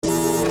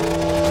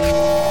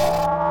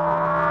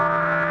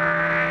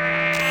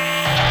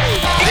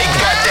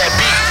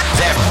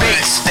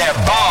bust that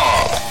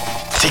bomb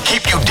to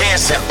keep you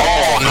dancing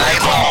all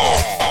night long.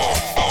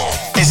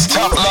 It's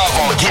Tough Love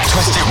on Get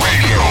Twisted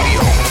Radio.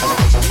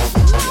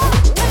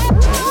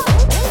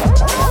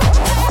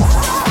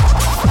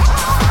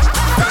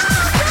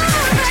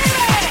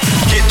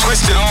 Get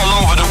twisted all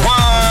over the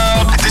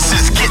world. This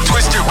is Get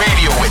Twisted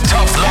Radio with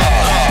Tough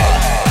Love.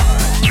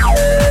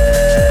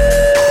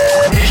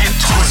 Get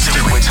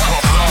twisted with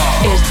Tough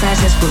Love. Estás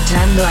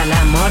escuchando al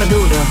amor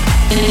duro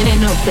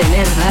en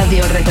Obtener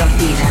Radio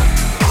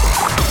Retorcida.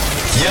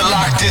 You're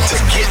locked into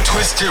Get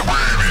Twisted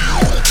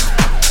Radio.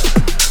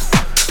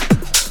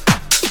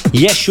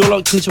 Yes, you're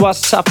locked into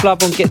us, Tough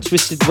Love on Get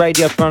Twisted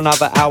Radio for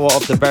another hour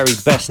of the very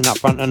best in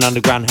upfront and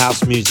underground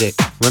house music.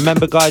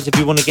 Remember guys, if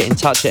you want to get in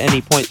touch at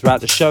any point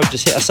throughout the show,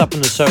 just hit us up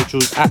on the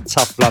socials at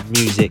Tough Love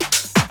Music.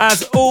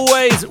 As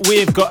always,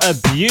 we've got a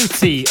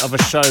beauty of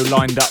a show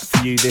lined up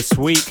for you this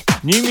week.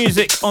 New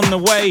music on the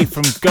way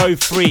from Go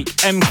Freak,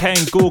 MK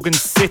and Gorgon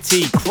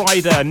City,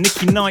 Kryder,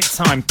 Nicky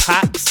Nighttime,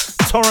 Pax,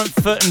 Torrent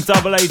Foot and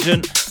Double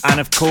Agent, and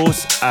of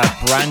course, a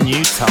brand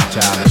new Tough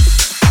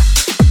Jam.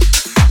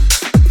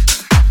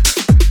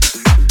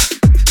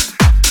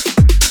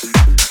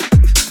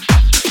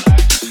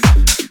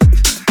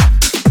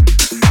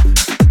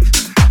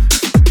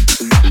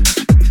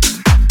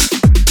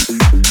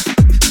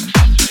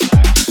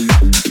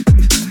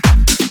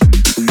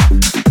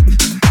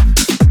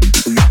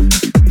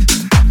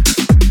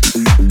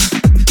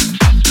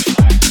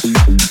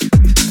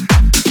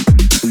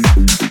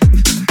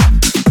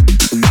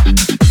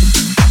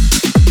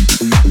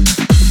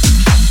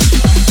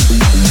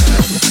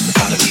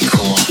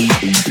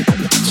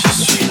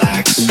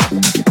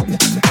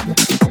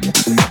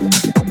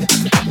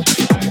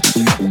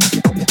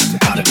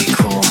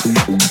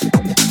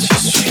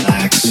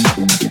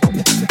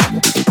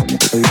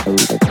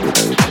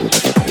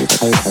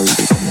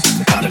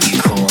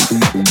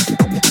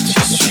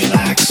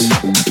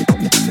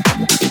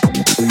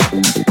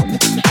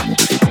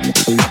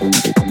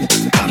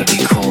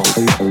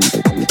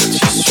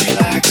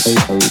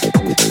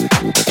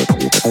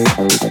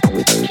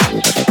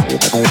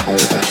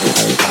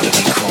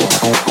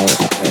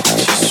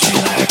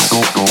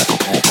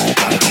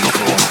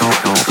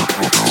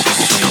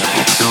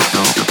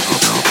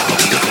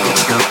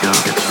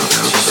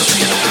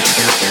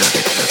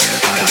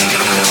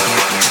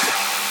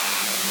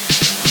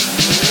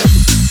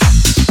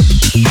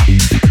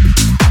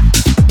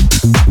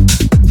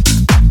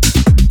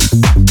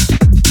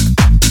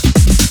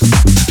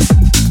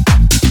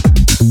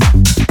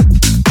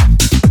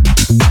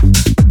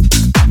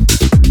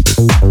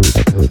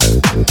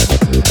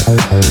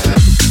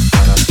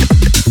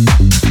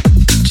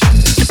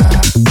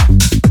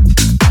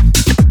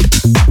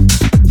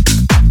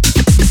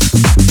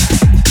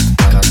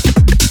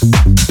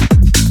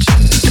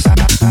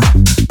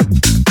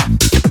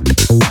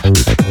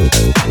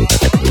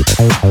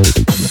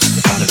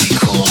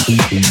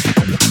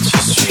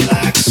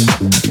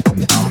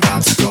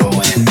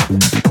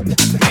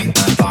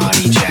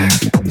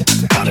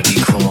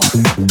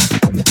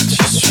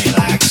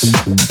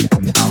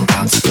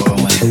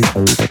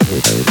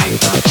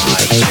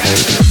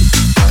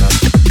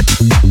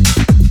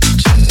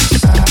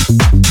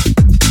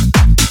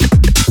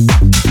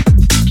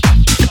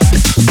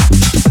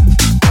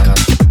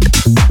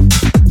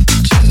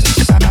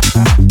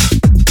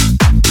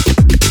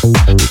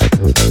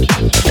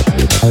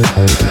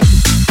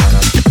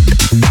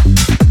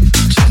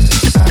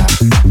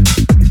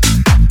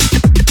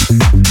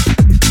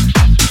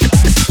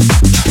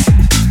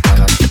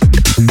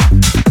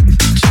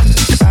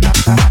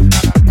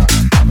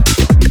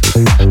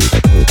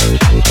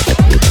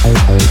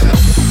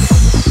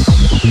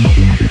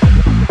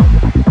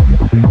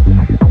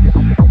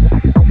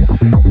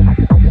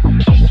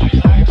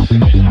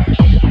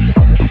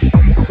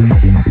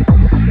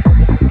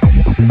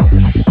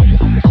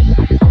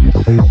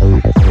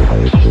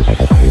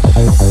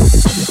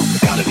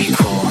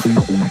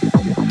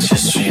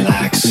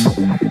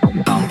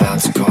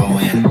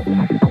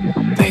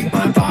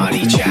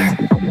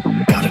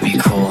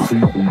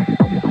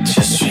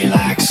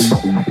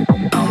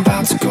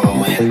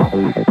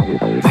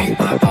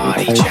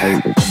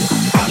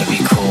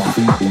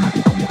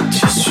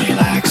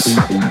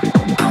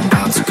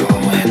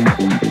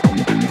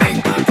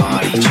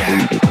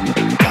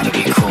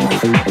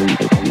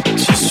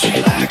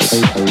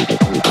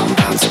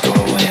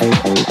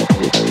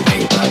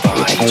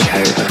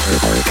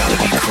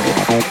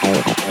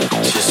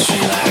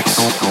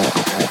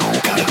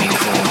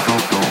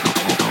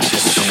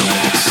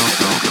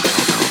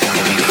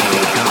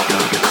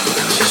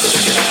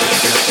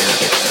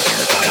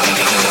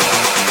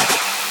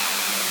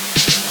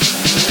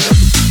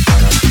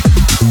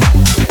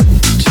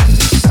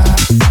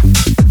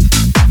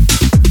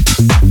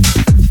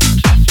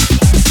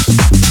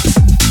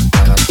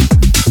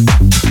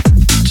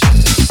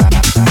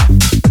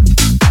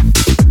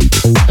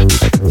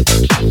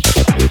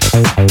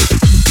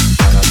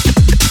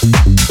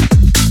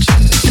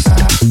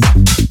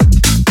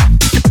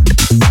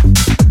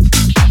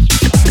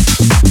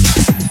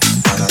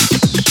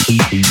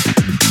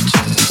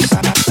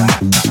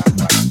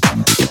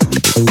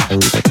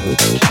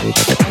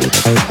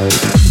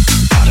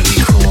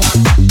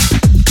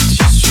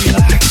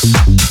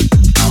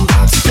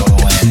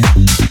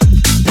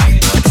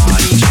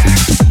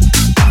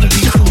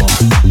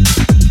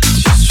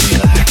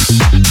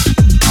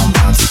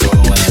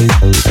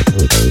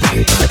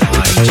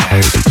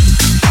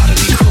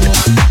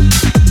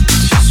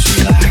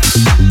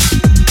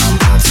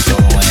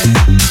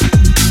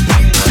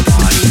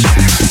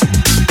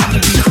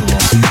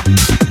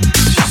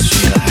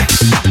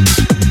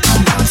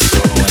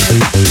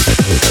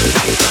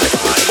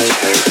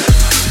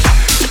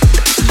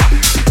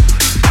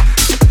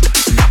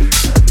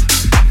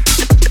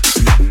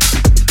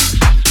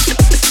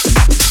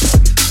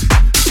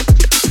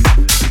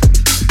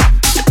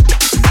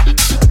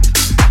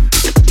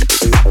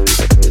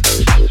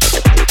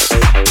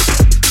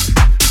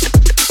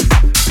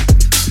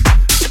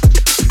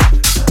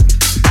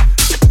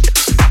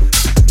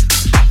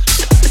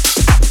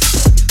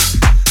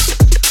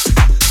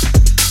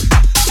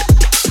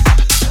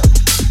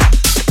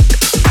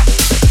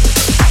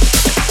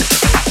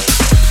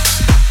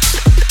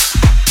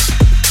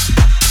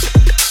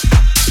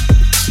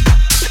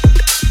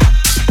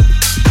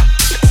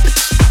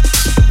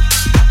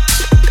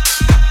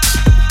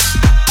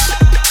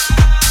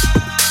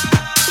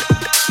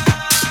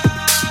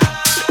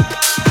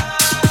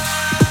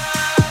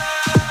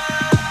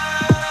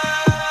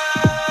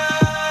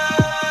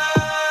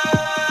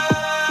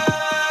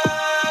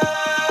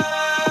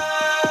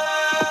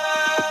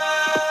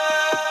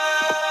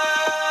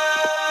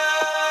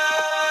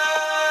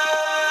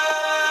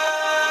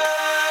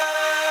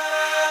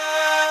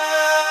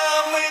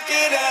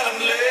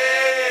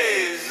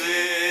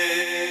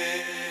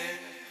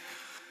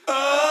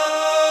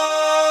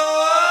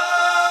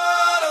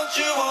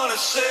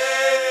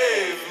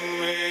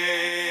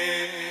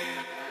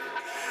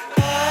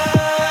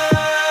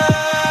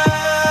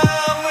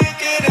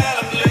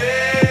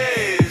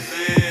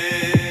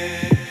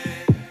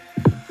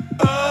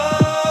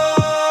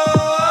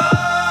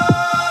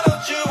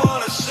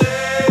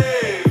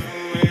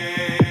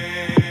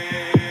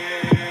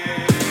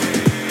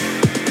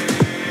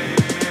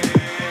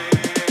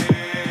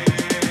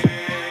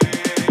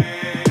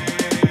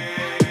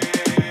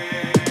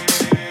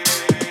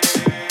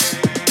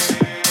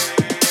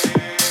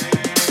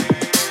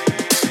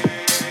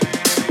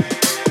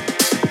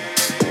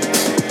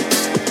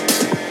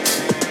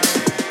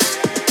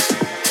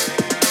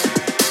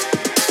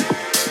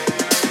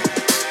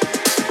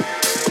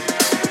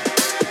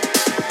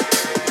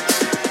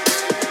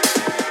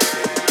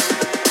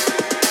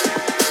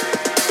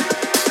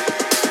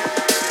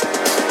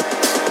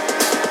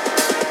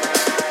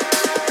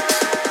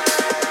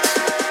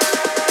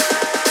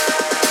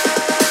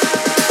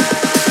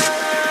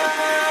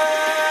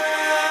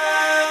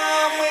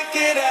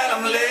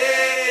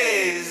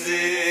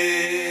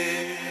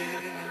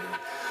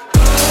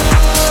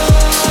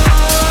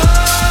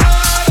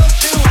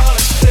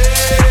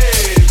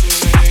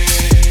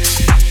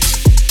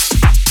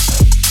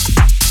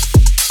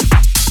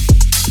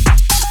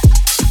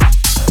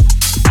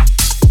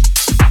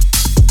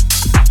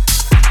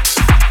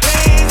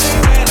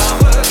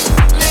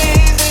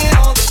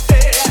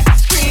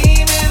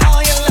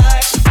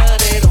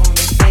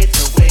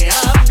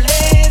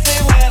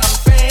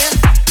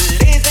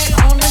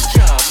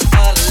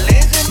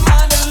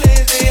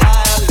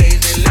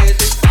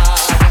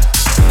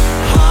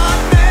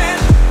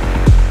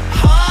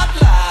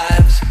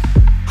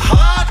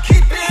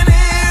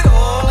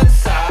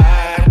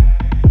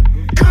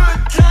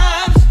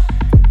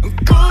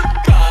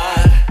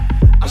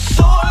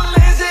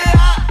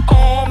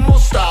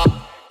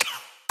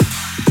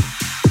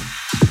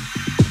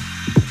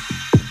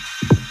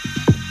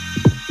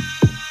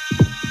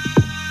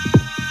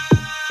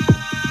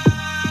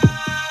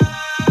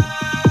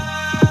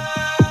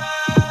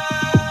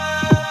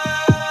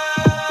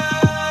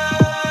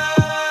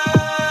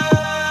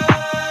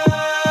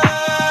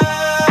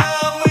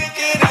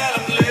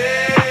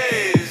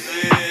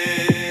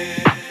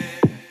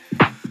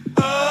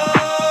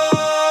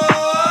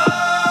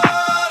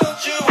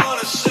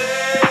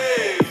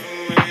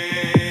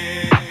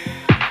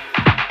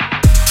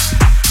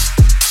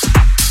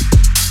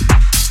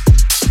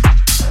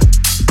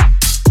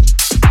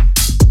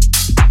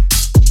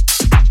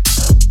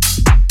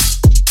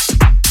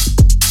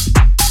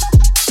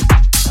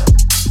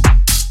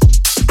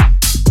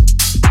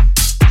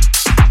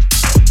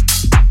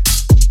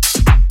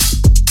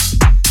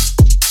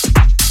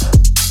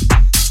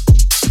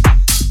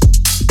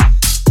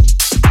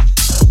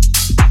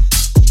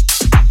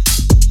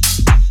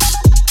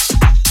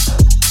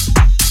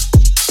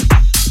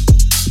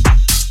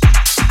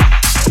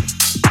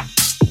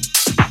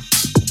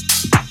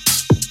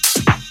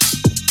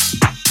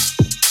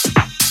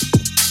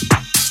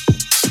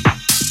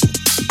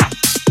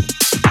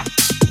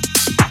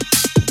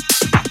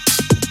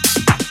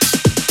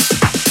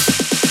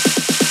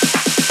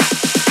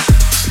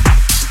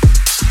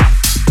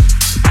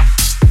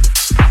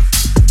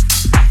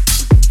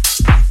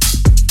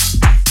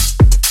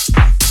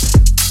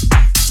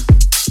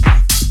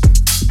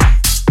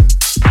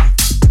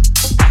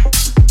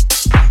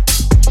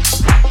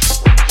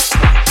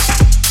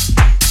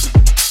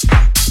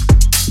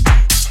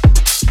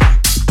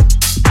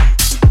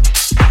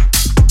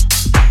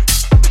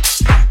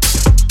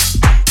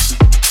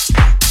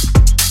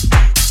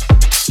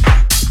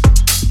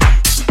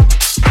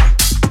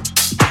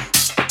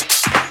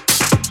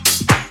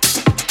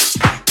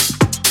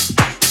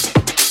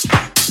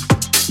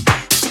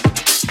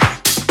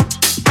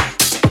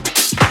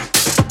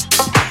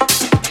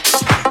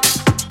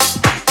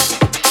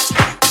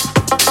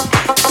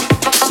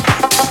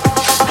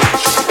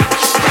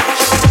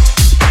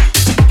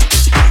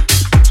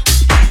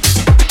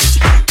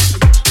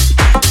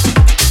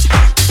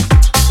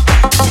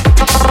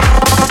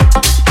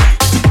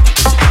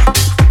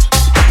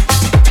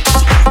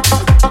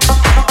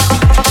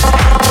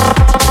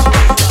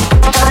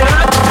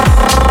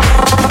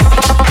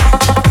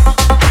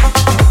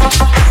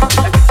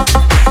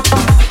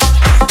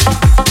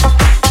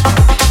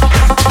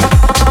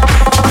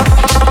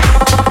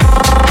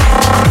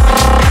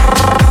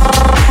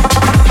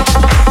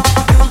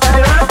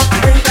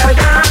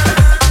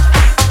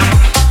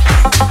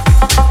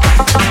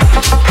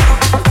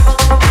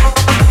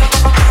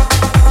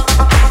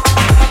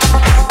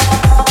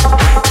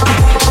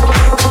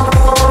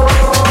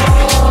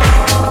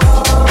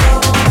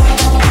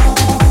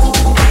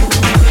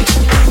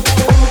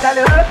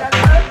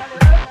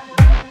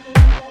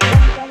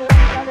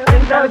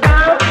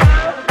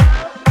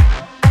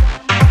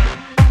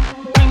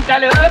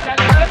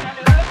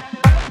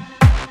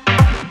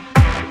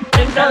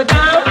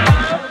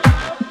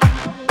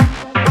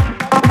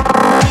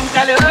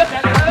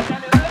 Winter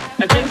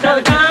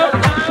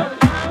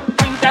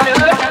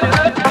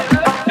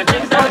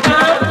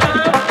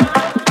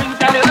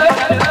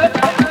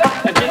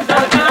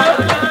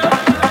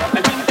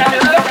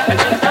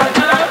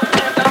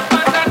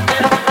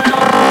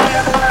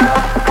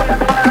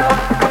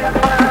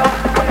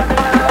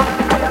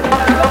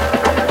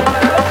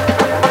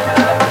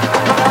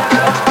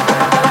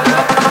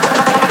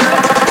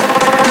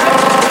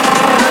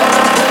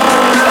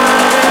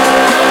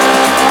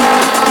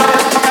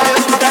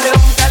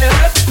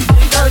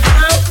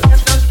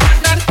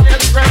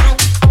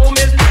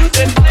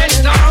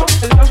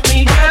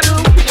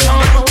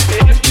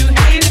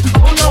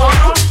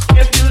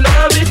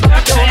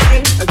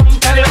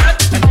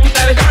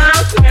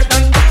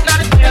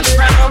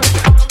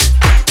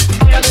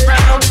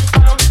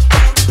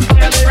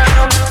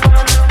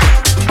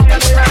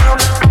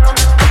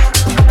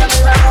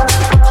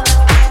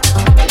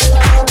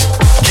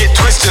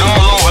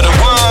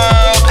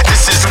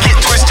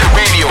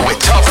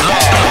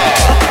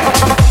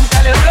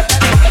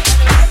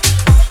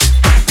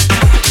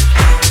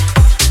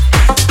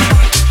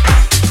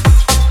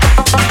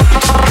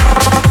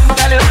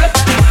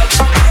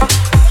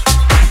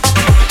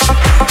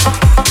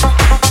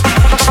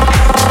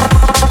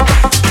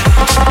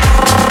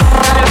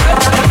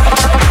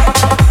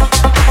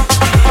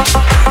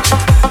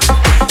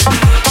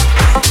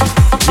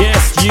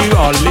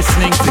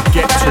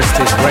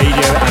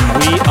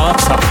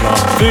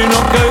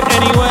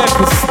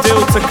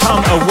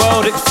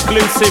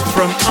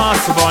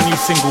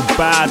Single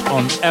Bad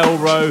on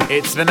Elro.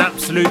 It's an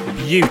absolute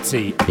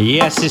beauty.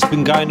 Yes, it's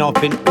been going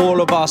off in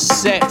all of our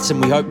sets,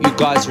 and we hope you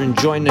guys are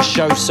enjoying the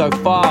show so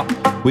far.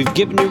 We've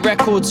given you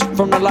records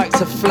from the likes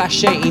of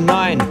Flash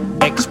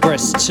 89,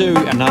 Express 2,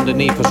 and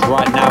underneath us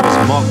right now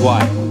is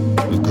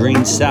Mogwai with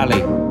Green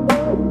Sally.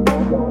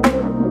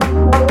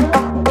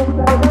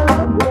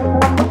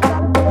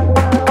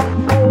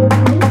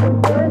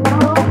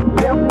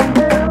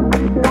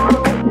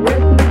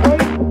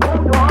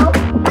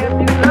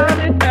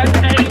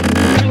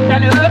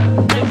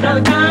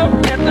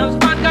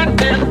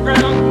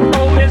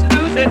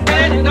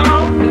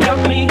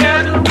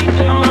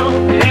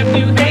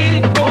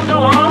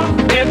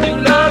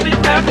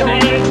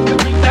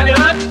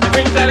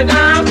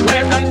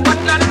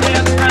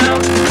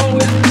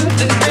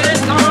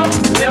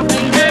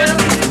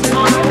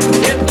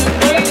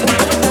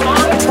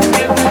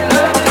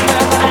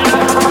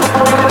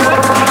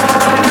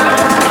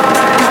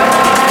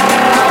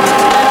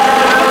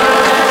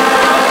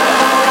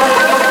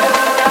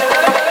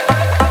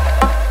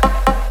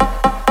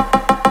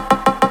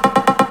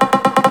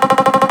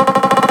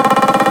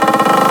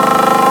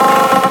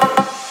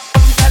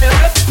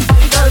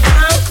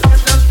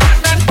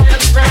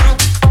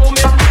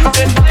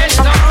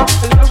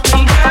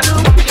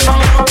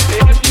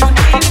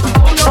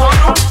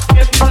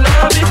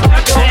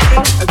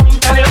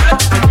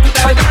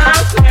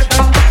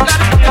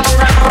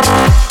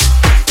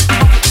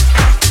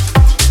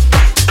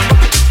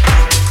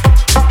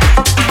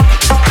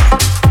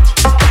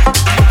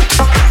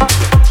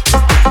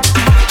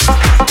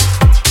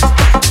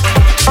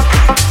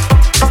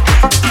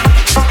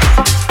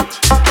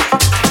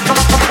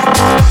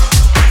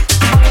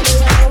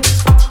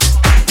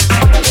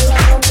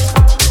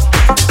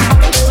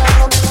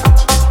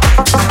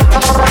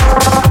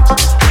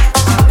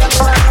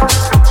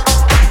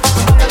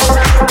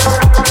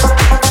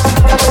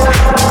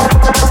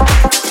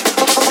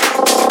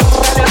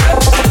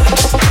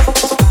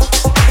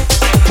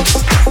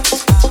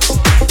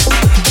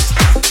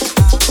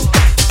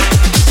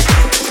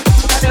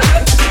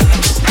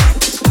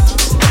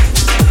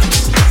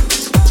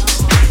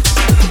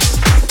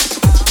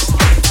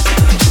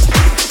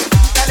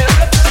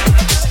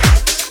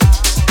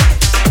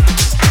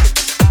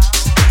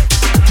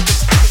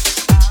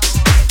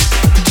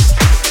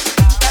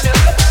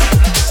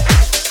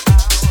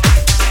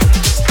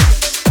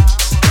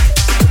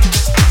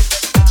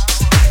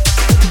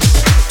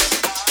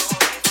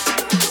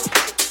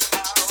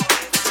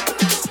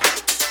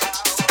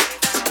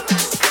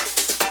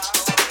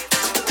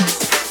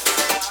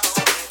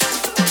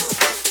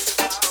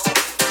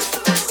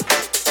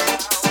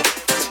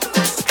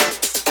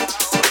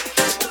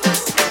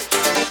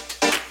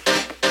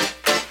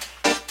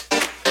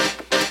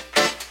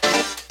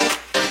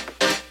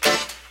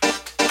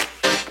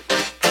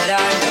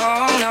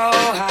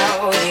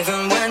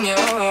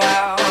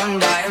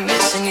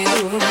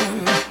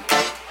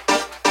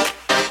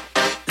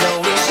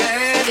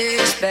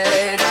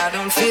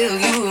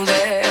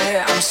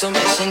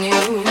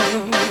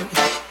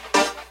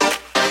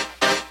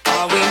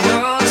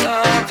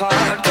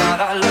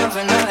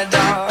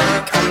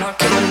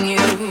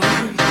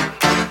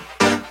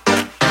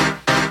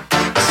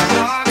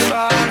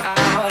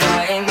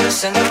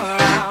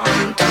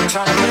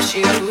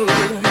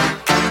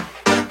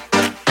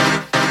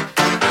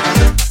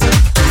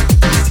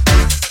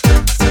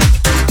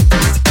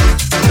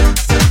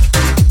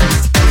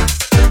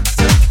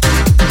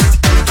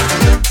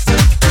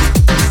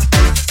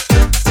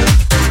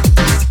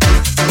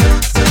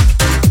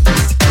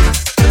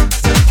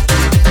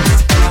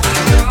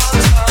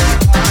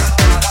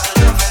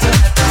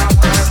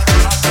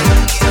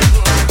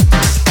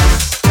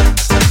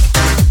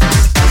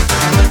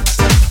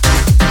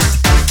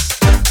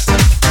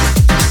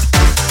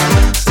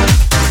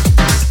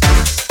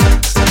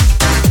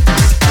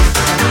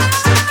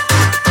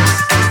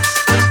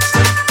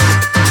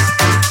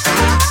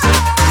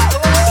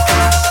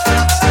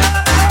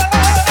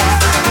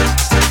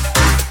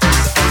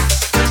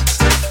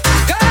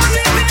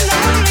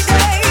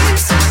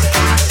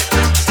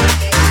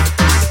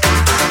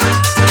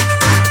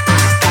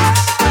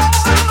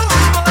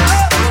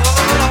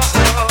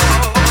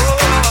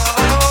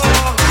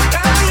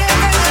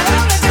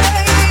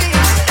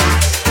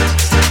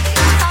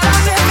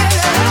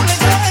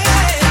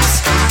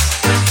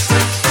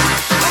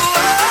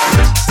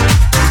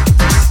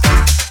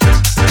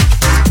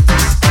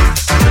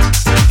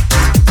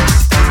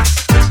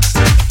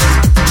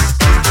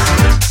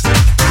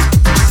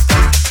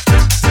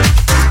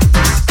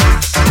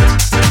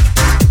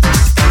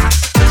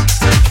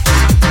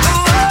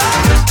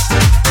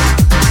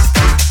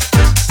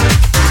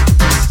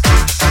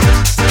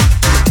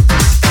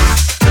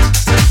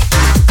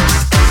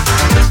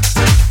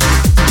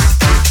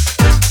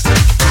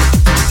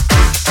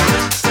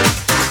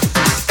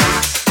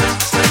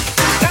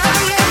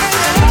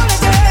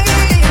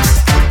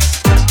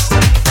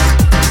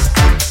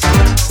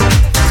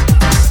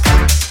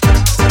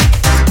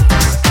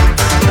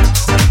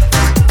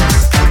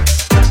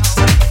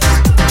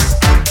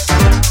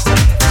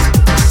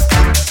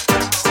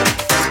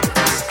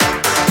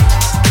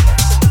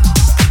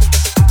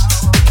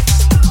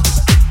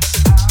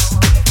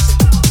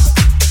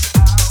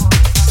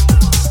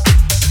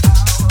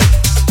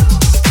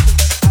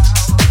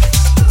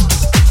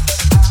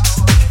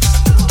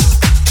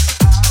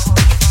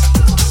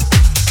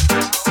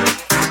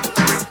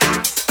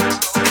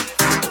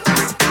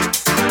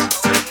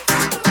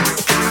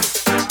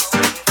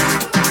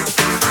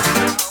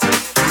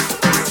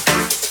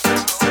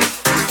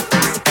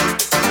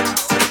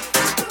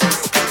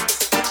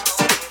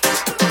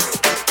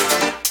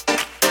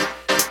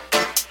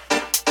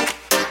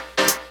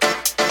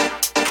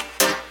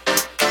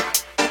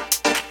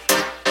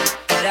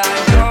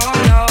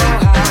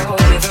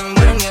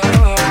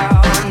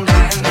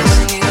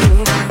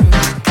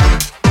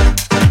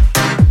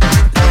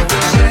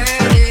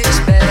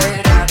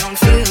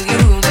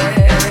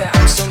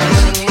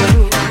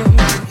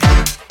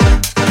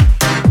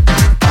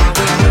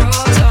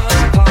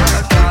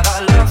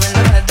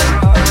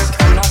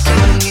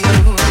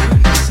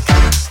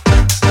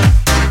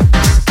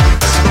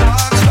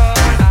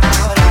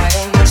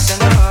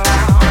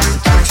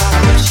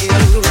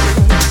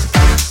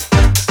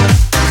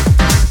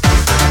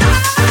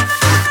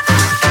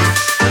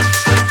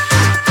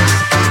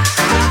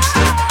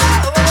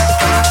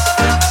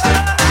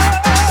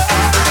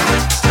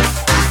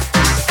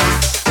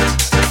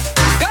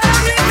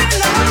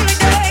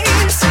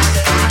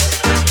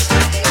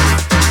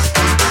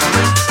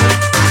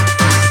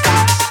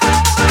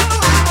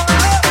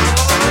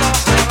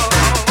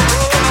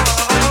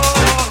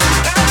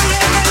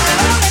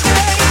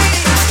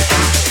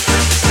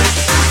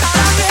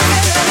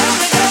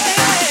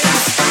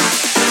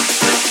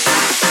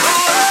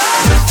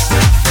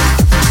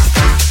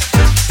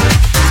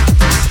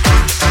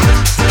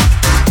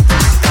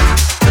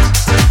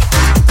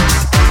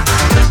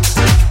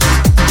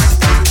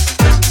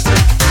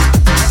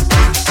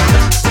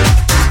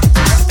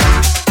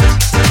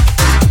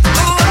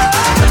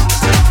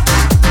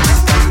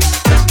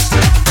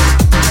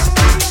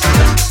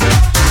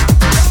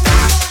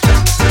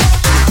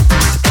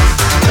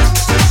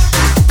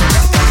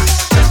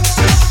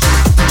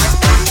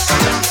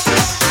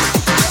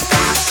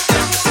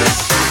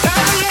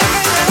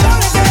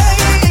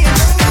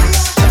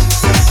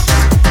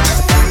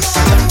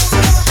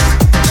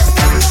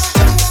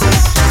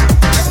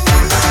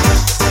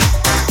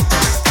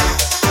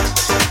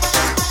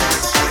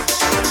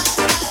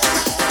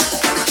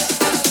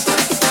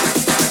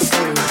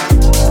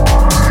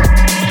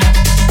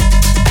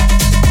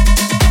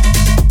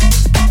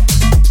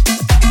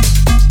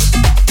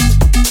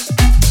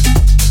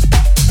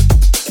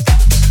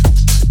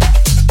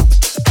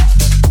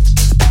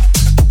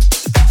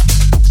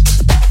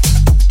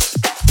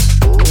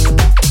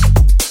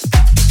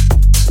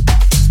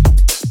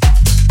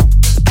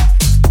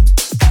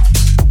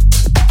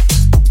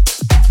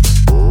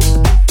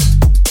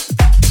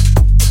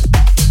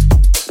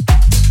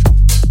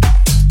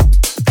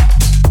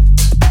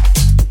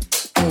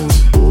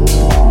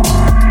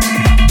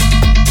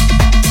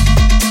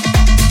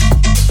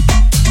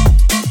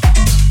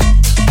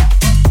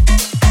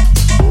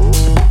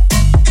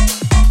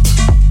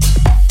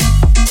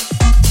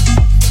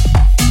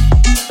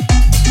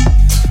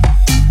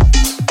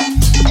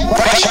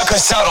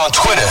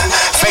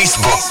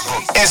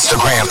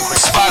 Instagram,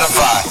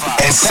 Spotify,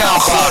 and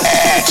SoundCloud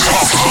at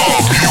Tough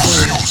Love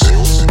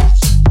Music.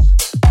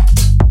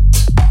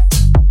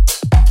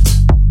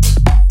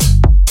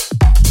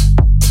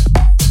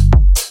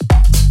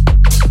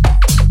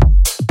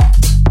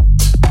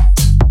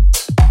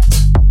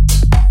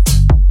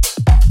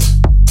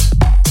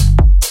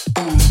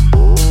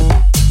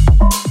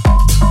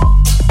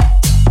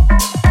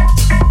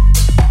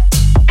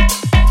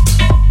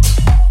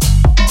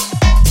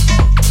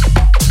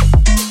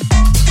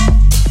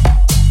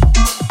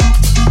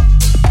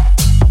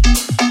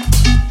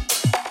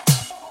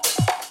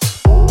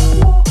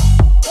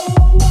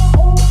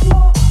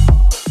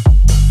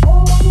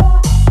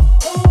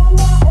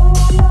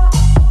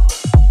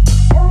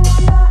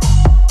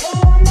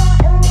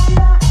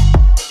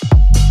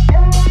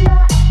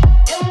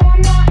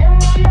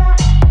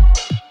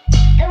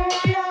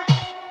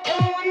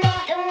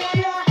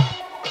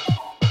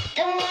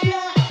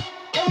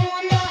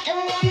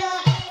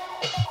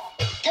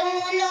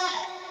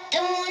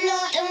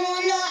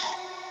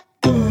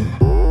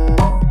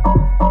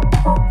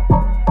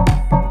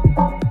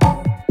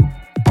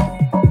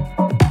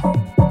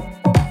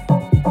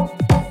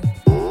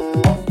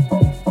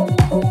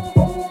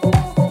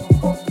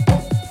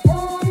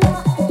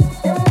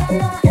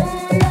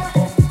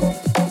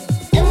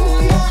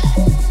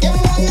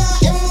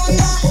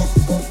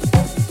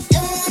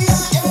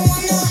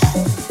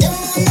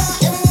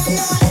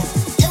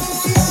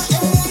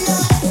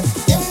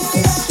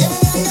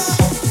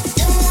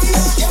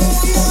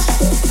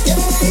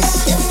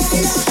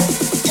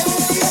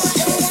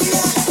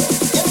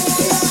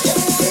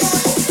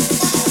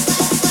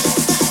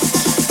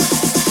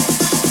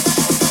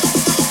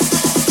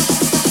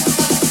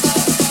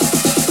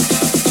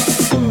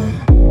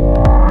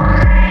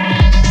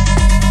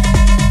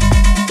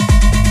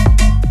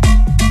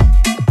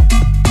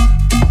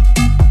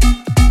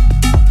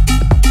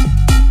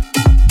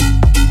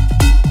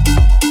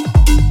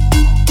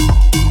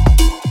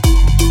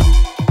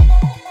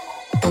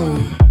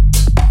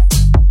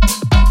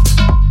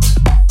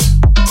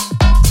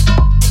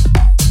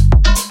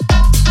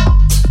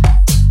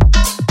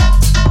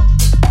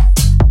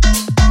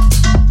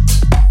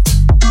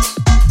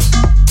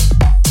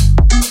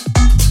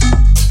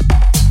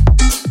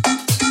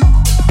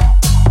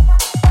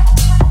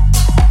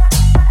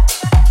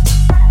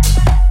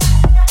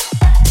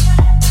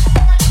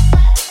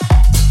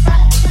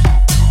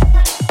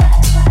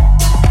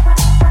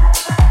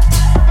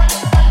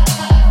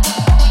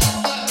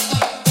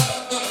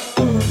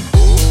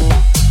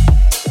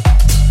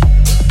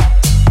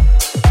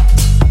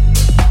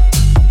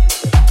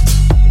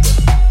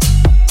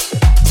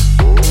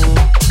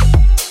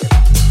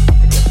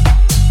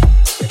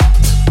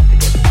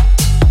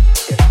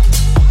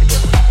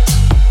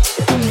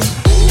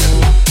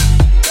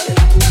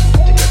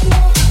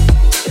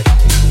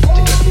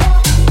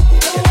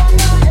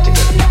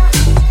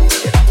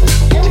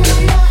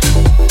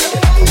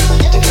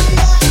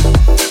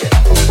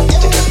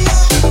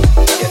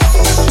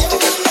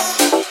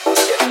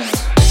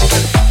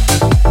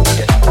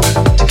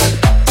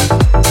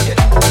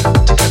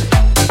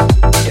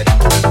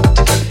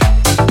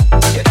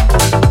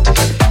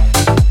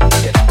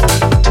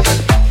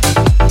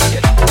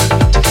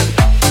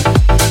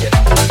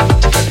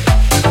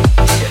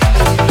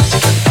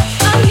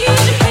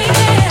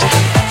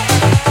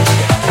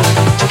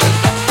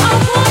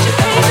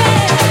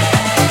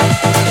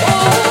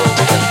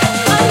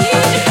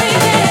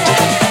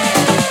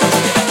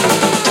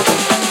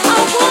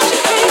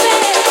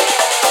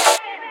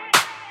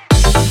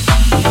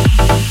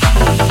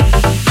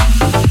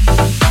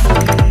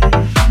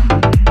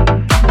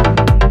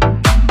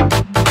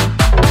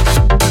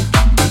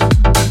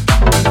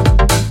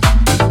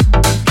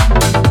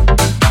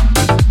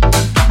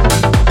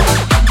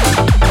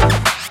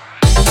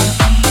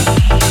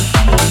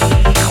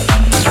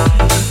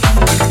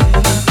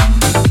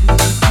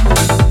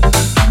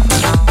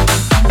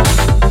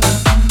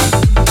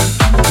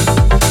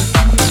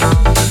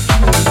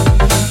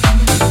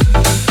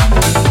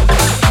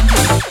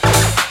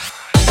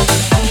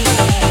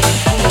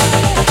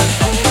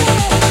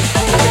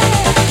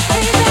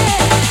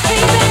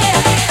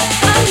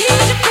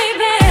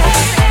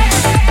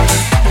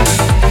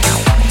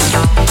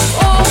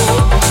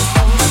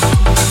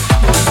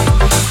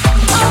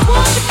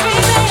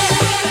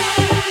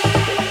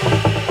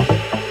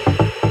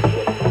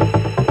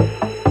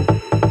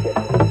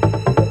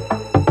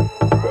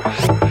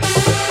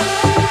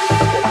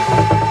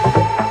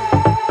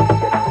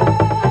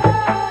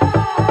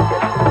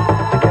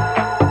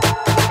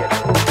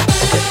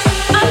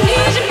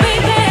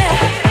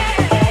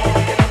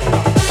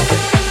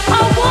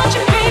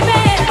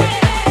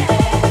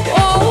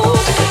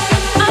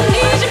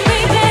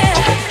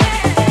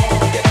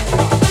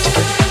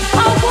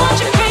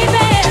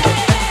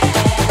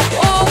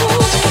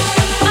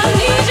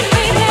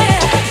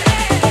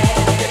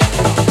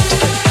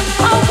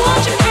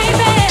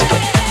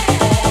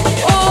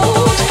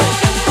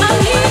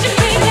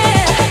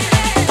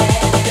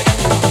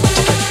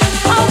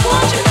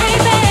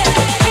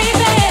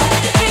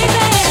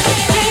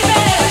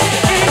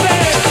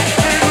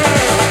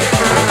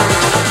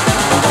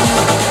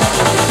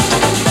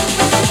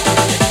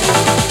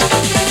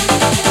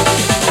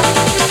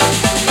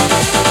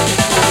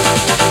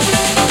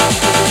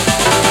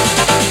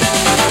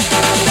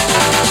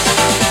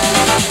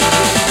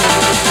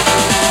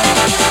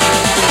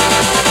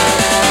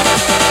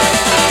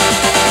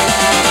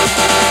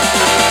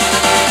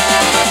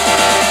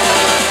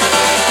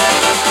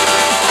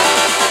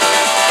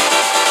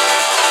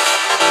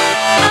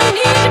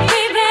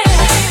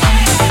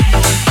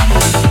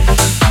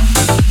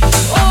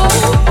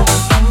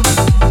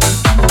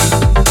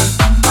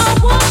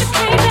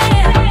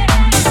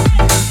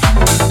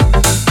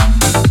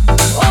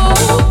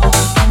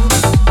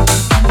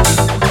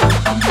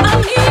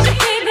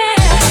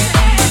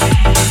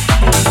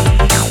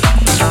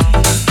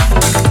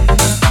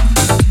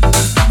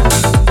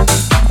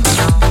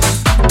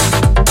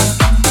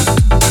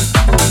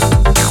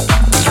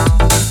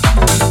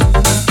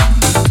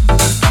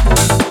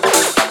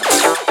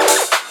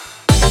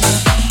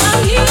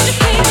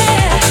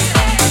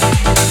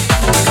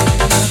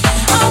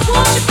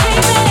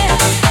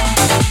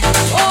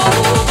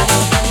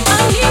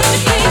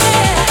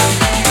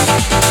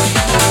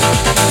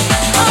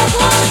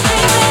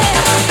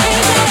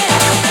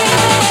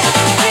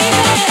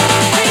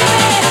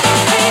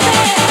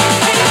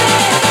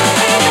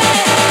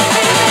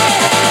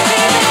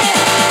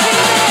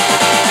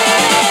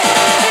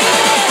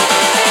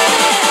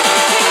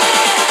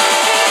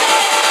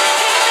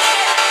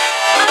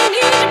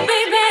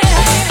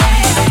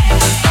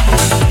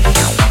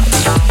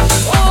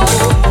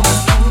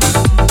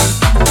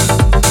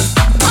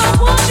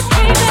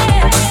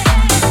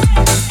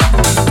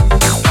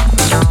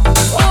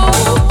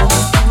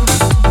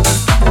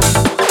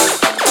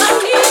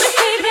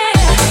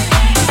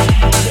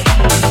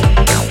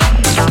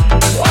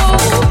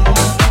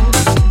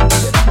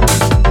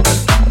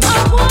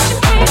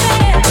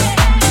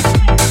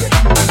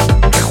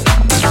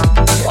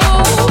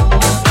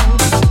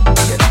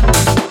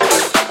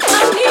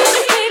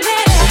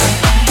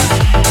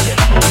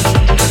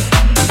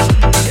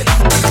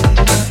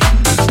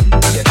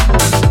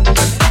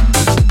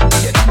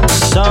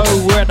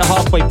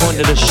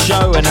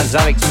 show, and as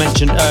Alex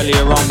mentioned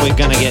earlier on, we're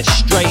gonna get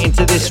straight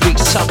into this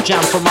week's sub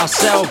jam from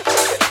myself.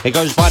 It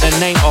goes by the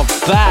name of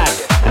Bad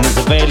and is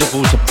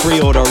available to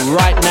pre-order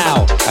right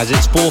now as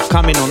it's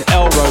forthcoming on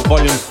Elro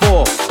Volume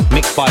 4,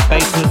 mixed by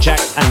Basement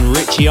Jaxx and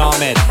Richie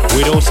Ahmed.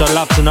 We'd also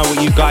love to know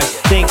what you guys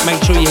think.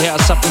 Make sure you hit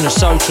us up on the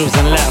socials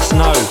and let us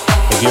know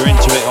if you're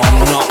into it or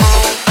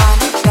not.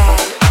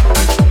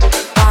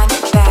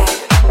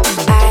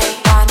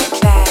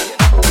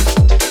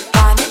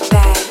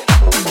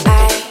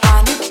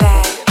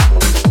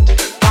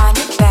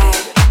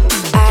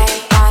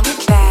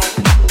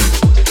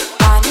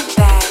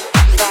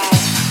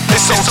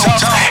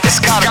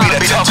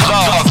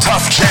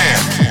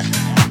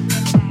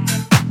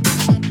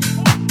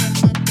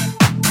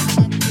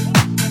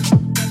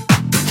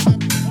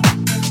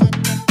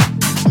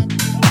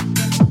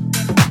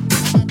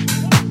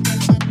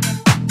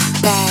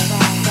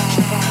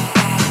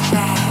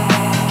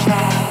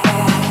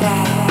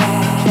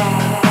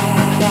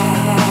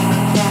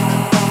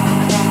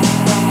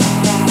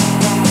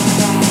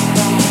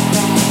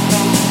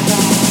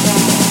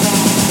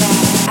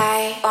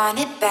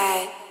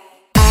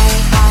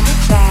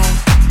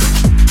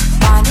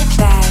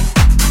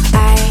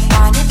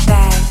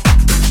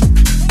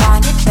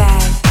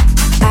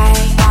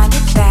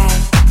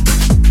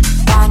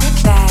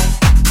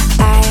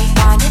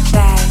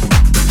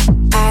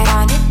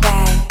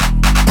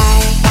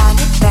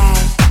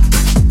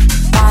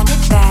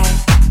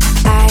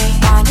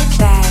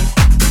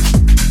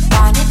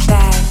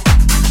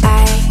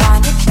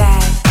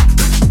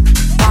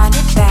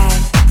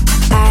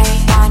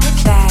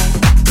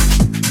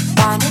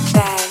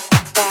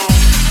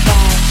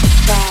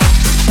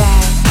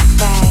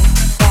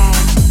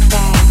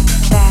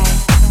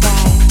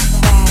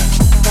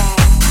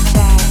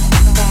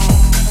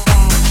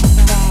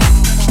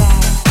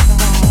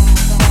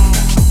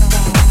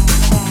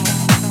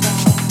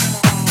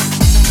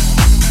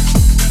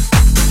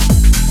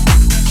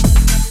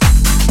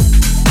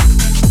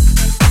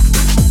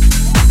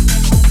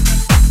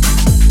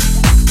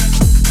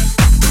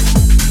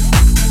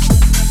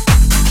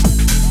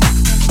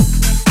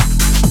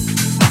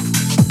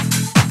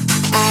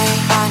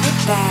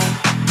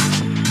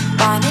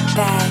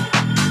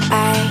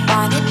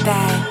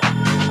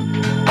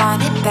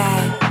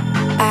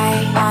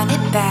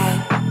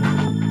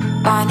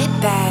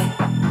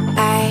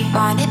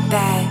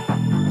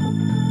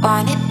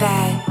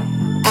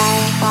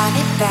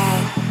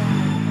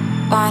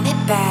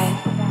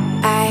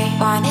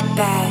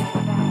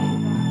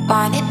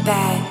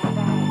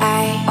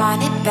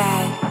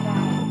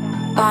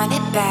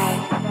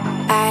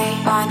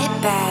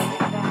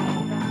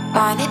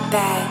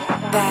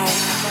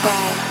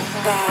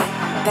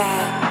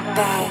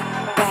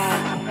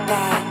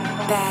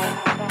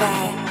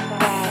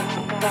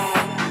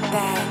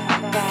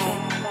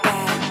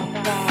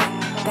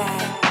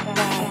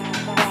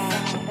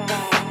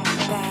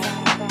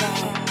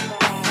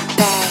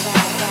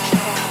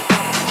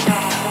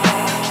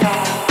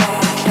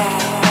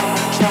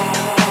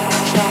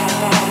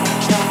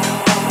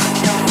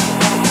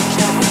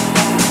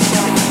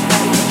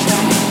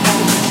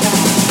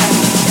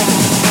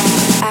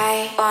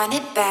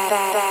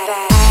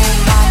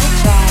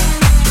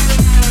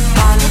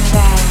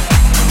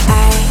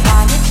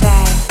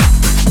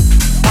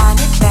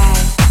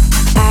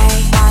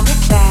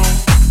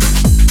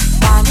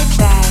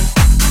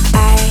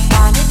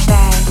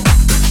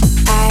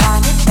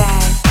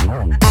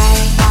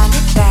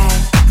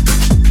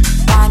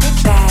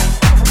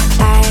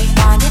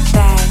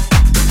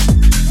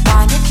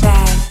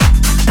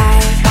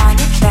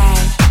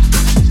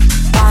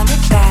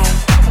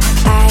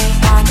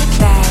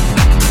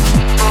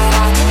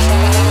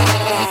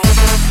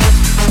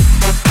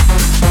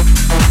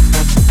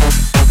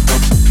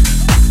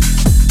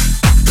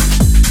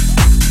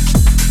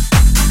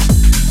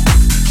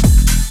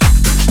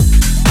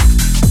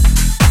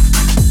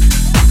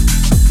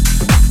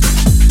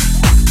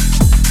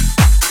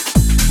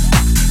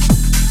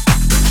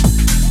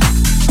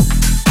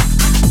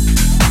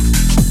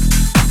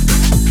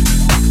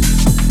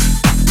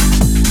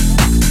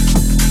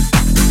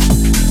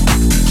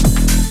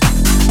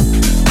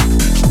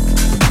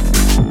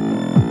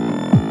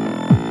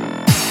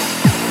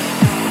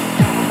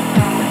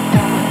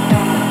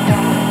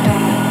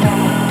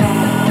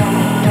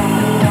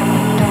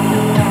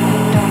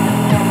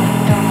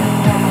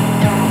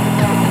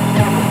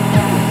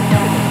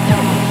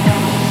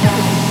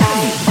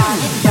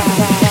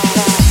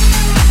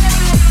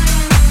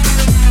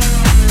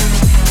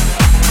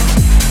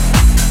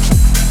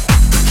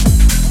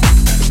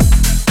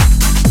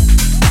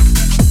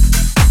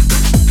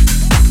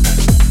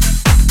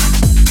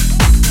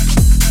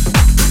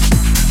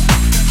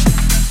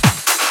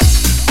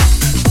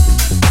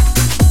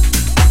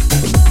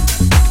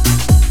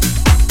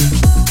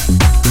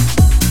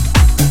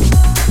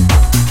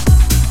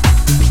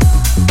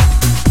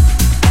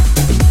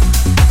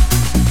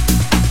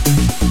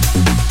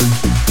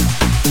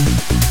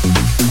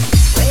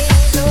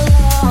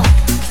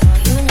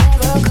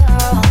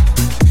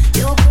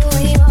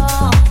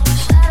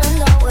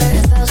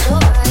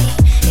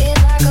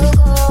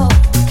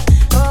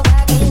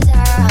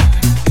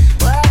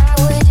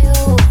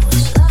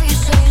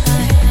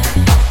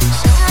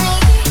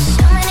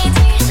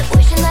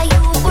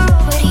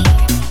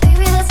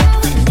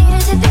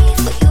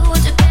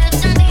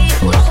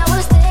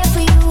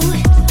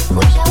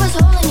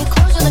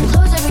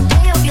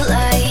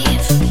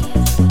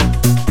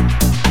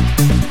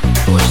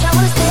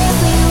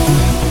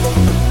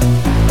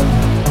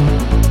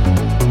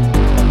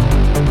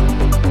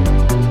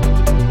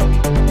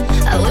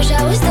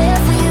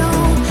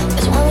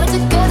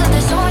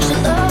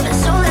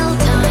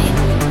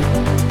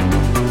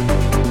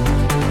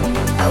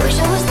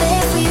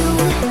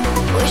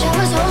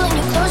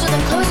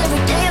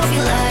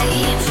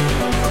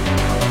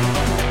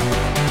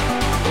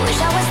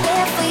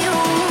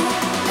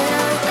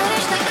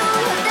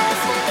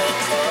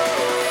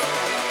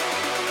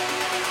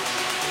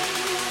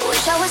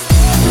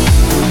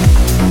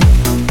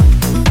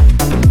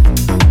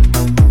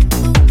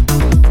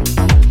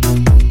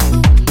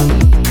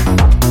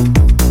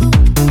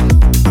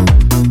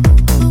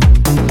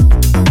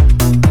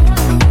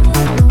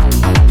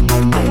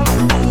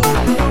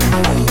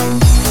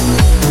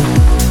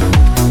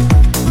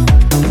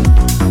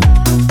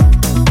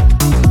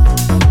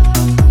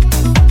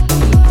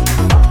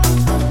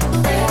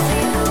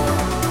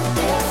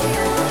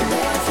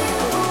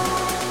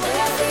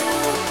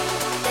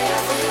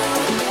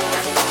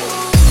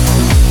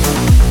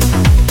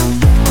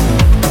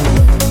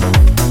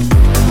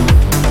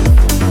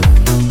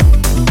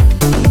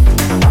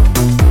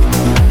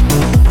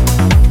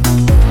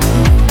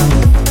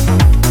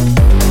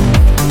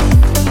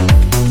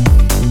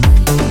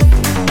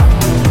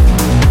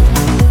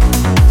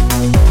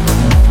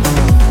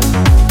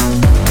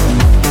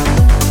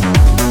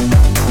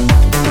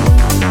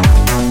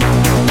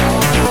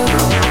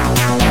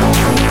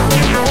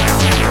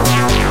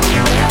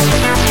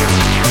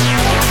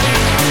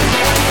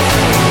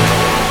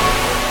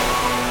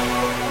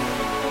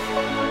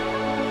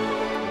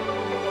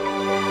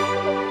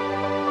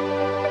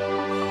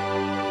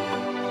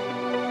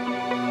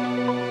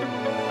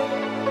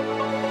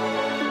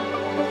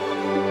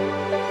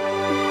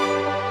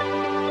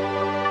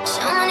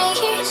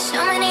 So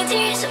many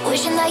tears,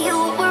 wishing that you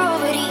were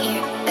already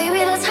here.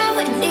 Baby, that's how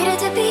it needed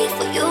to be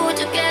for you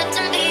to get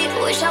to me.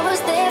 Wish I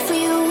was there for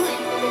you.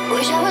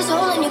 Wish I was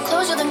holding you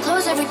closer than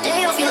close every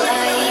day of your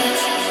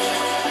life.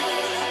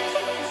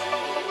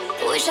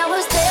 Wish I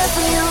was there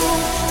for you.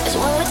 'Cause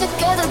when we're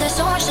together, there's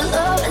so much to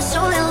love and so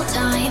little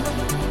time.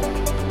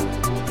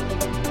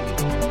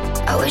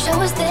 I wish I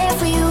was there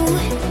for you.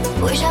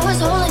 Wish I was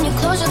holding you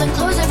closer than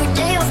close every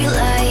day of your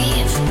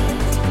life.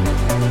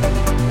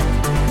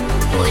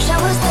 Wish I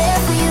was there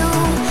for you.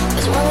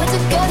 'Cause when we're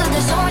together,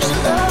 there's so much to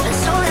love and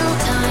so little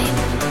time.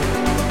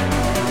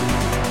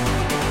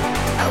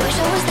 I wish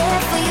I was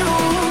there for you.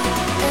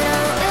 And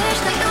I wish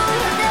that you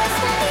were there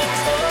for me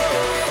too.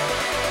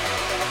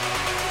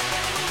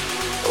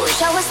 Wish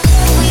I was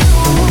there for you.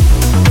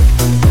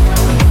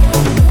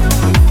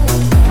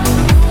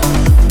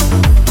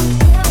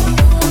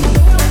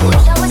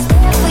 Wish I was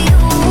there for you.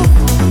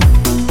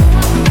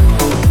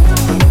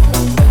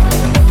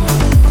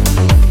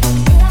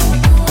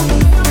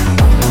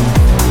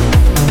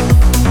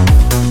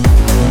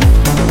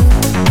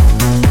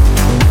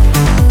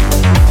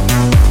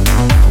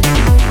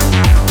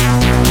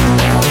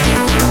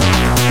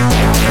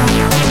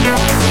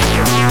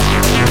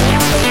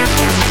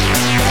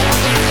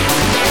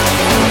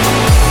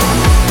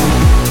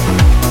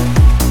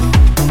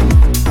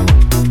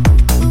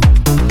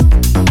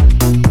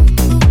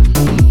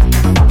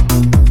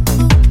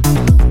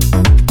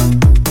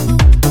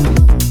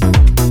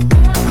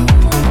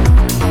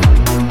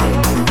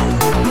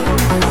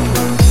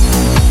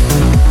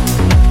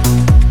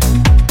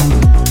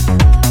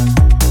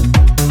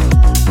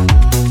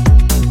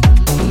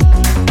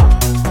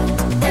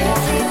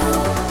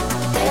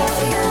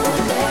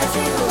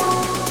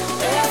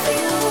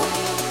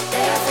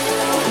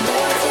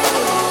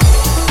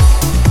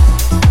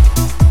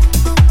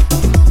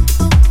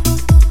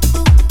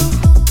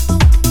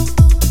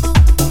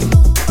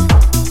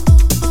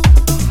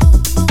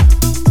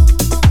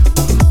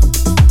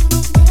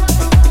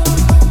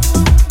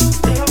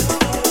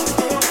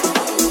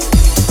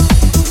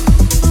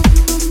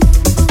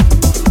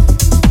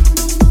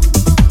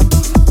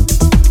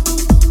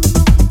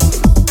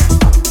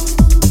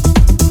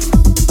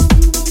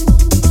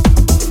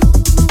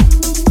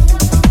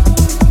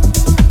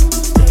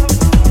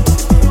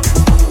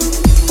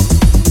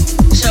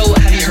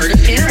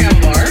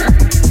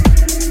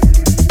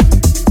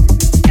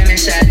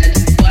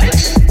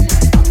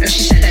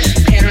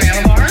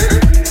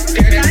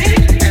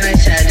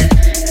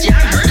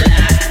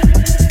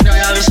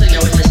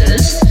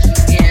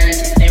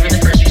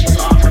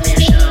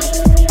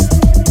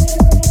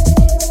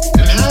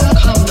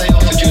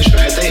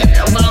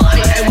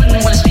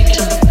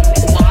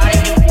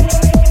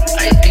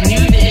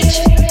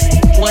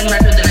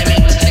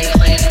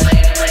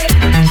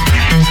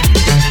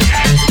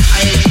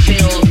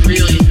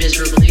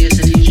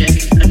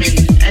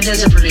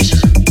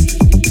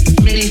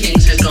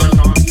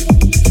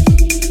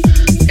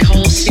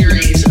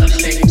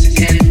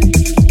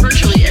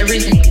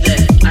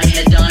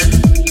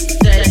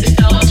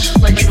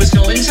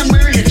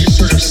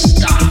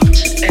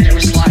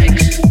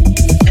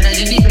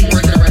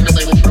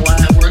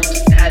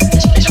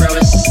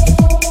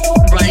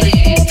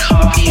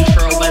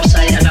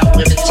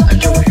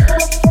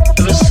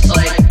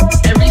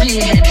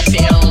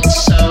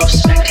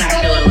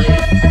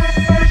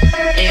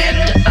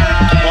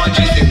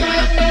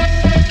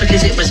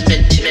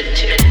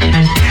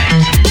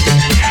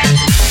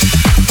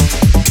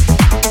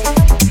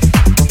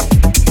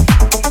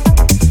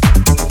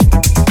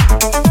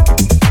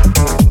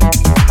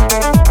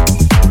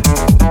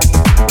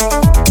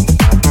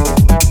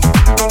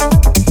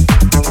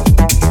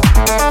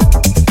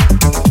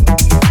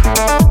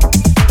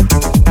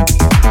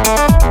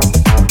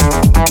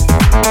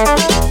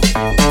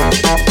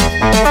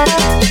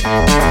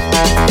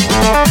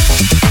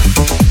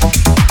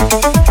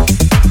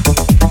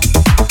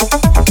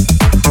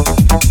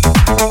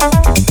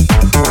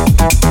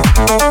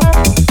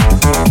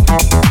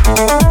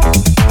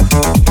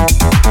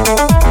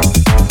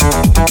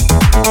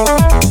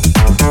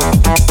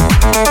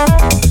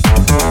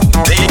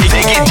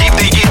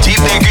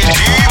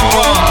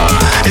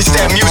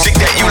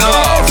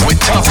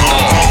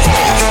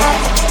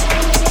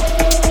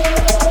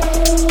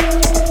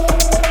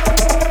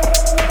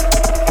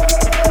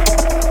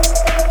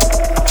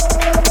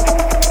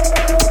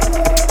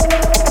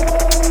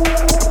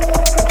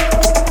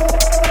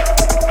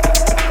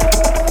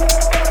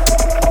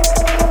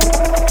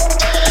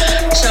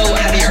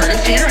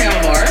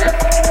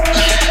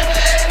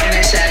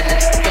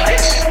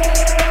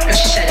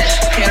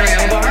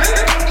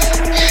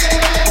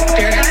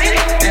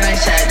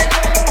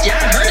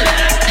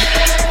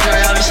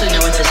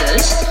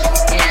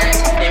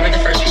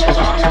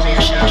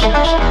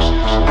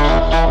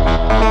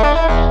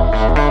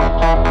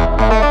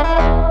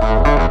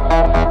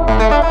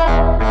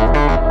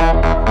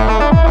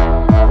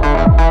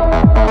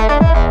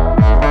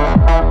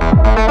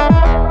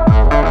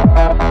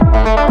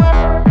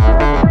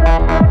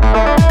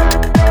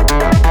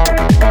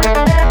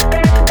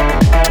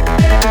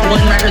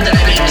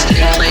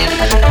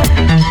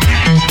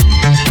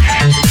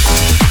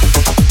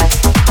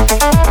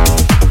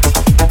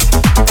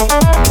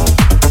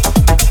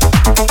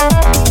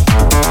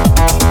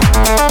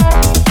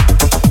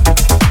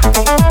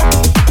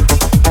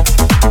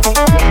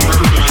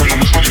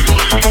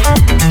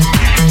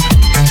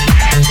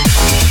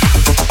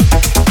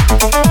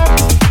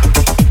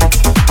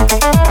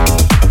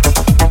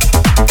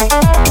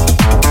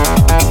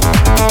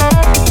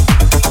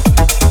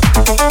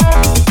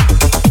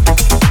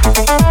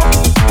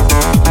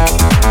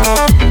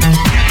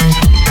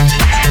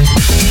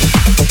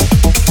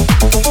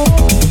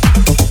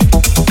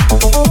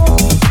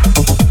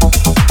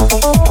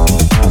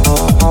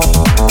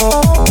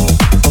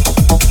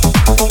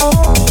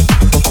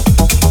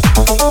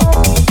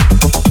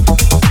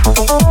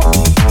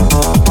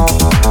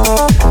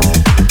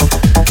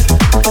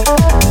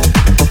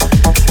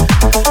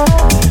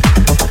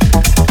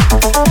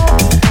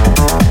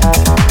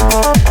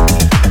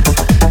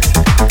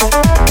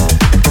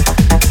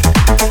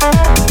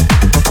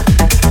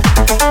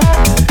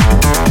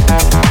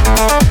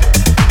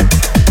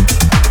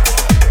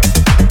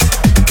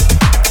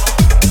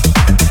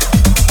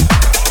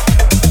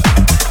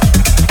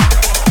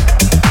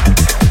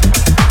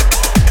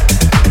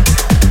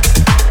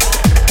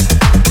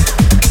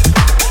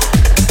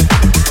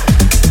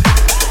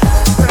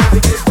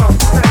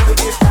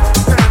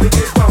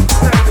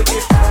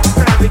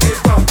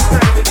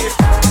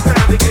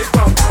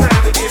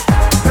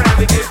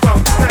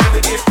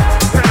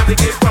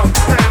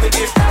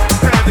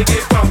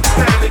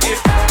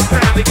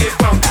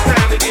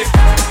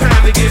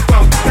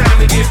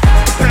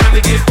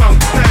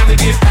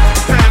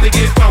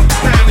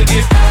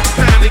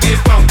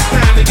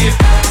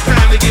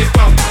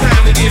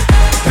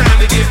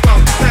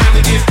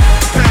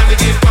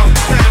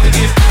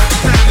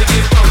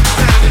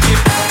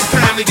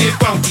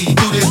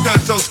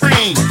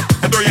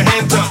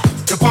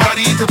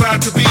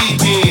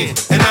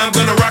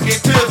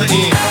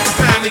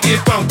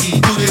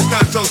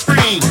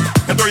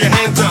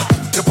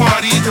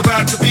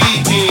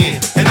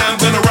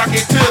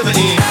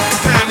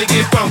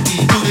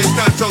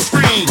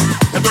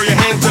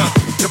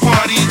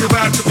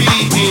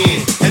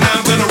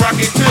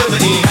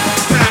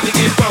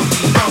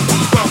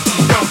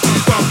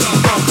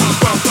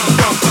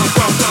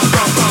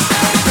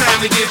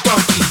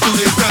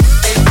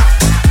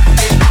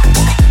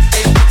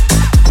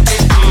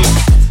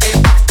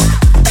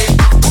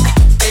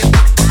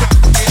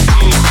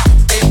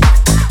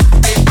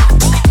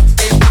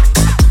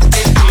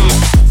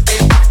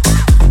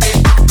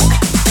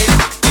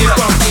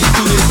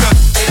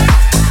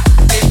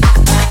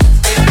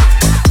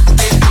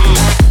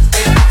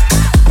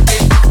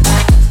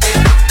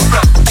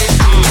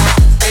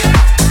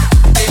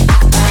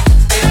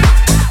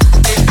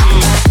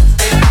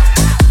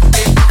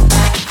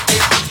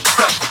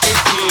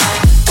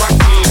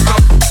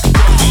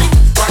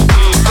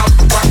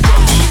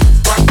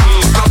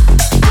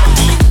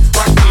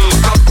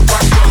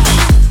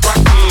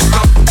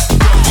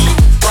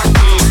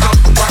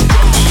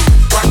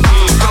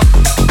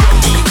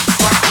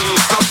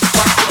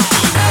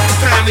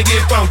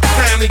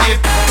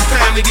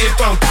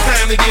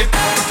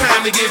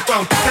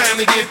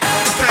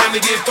 It's time to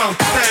get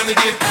funky. Time to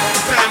get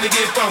funky. Time to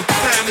get funky.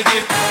 Time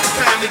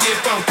to get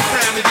funky.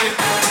 Time to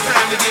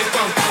get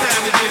funky.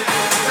 Time to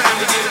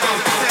get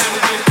funky.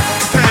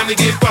 Time to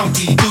get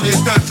funky. Do this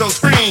stunt, so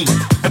scream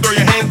and throw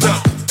your hands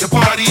up. The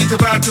party's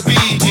about to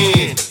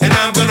begin, and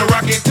I'm gonna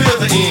rock it till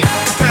the end.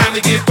 It's time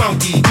to get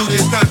funky. Do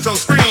this stunt, so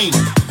scream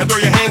and throw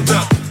your hands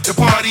up. The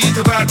party's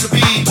about to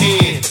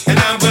begin, and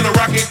I'm gonna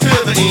rock it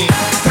till the end.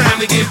 It's time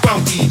to get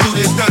funky. Do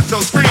this stunt,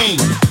 so scream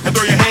and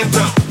throw your hands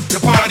up. The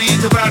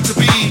party's about to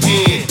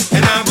begin,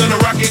 and I'm gonna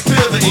rock it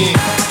till the end.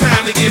 It's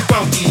time to get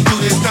funky. Do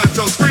this stunt,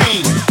 so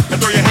scream and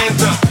throw your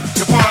hands up.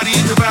 The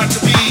party's about to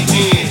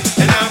begin,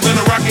 and I'm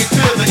gonna rock it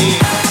till the end.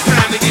 It's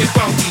time to get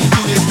funky.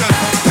 Do this stunt.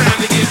 It's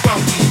time to get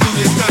funky. Do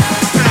this stunt.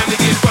 It's time to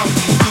get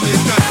funky. Do this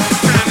stunt.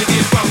 It's time to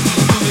get funky.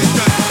 Do this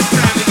stunt. It's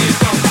time to get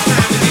funky.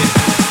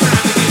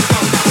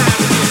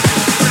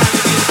 Time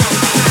to get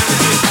funky.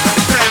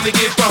 Time to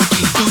get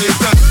funky. Do this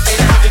stunt.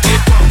 Time to get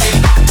funky.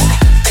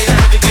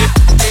 Time to get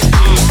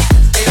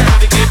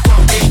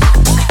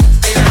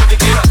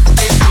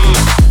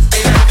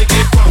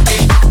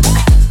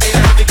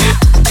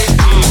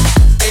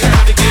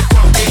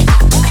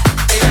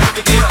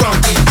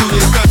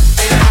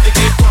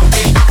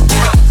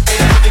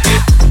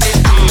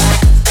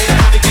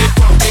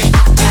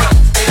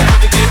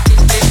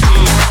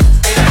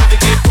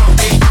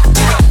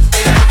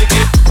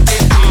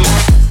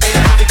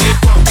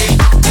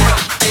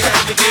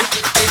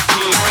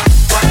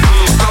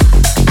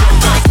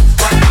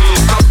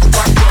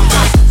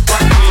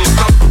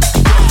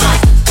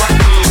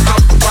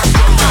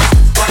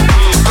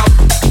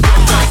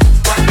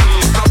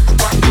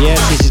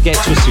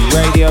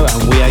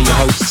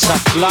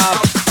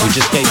Love. We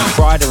just gave you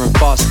Kryder and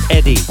Fast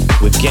Eddie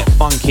with Get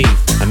Funky,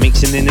 and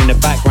mixing in the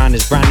background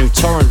is brand new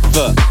Torrent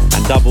Foot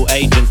and Double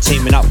Agent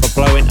teaming up for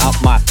Blowing Up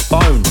My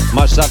Phone.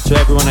 Much love to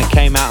everyone that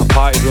came out and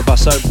partied with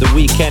us over the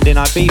weekend in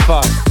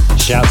Ibiza.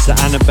 Shouts to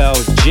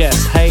Annabelle,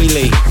 Jess,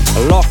 Haley,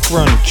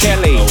 Lochran,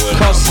 Kelly,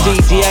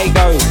 Costi,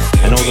 Diego,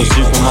 and all the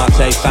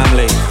Supermarte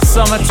family.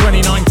 Summer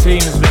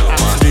 2019 has been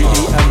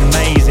absolutely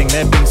amazing.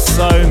 There have been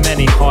so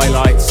many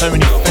highlights, so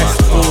many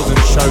festivals and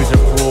shows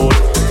abroad.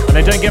 And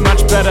they don't get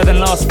much better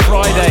than last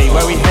Friday,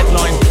 where we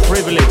headlined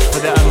Privilege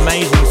for the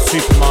amazing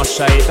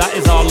Supermarché. That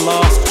is our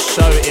last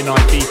show in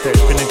Ibiza.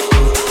 It's been an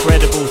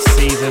incredible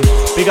season.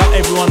 Big up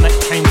everyone that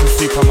came to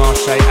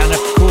Supermarché, and of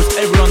course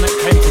everyone that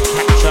came to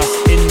catch us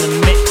in the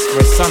mix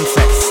for a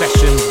sunset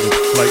session with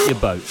Float Your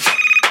Boat.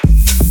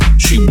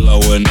 She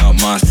blowing up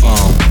my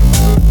phone.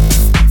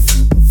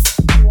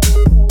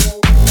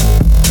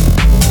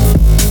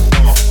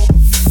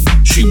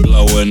 She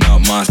blowing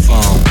up my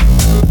phone.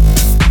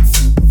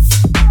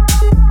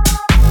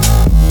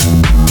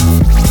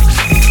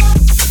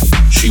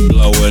 She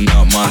blowing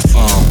up my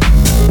phone.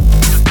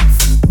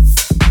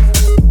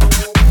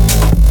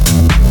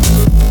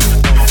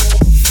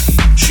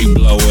 She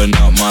blowing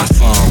up my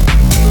phone.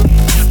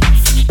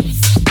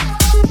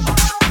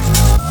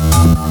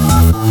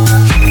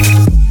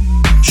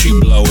 She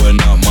blowing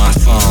up my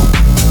phone.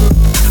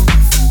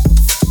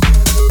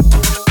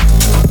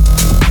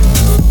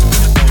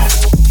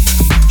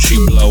 She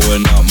blowing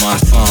up my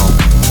phone.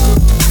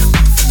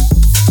 She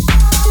blowing up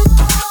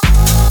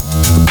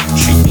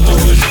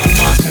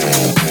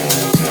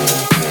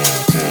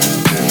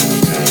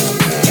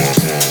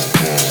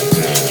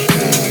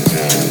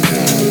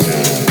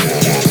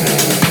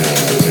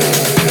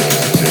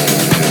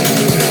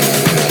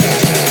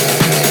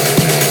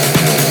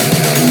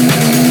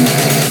my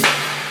phone.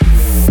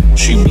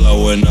 She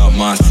blowing up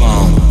my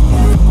phone.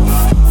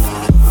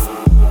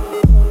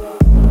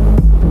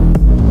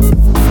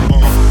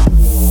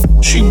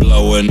 She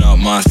blowing up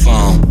my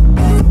phone.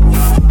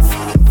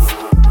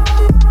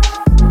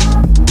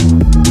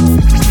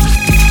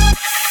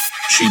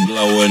 She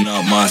blowing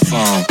up my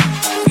phone.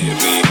 Hit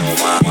me on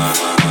my.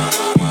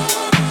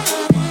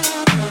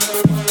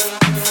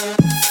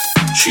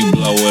 She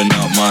blowing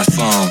up my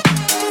phone.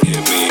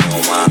 Hit me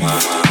on my.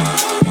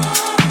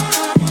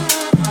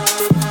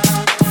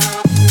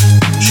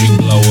 She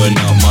blowing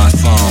up my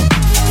phone.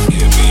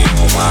 Hit me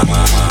on my.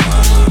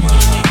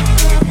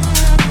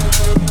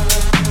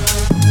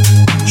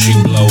 She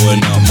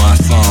blowing up my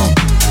phone.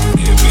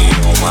 Hit me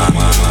on my.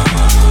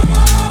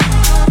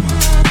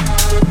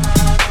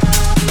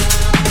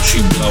 She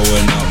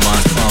blowing up my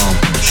phone.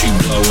 She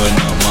blowing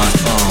up my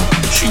phone.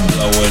 She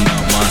blowing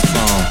up my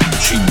phone.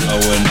 She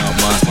blowing up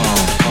my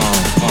phone.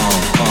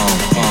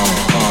 Phone.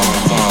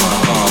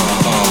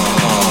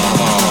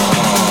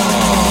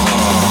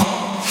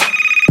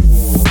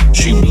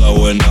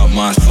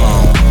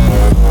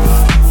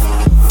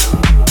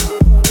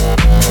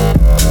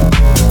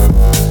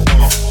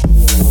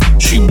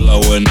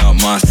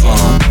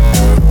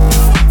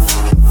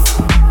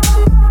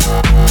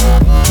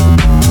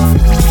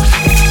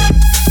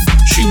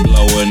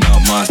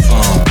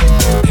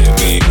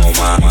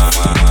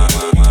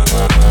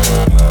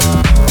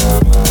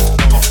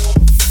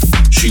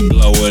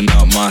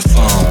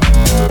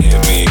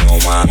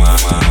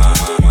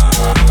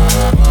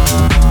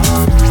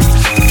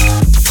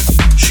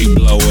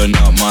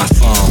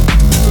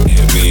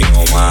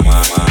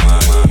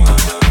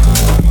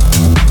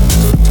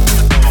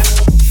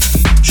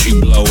 She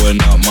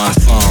blowing up my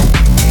phone.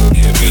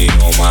 Hit me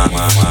on my.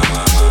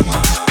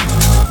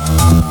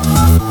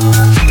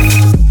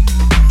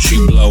 She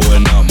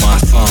blowing up my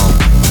phone.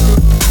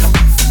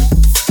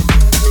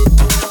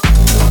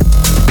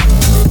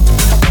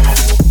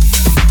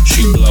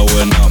 She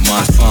blowing up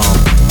my phone.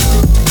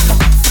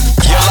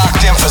 You're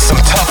locked in for some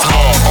tough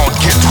love on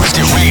Get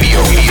Twisted Radio.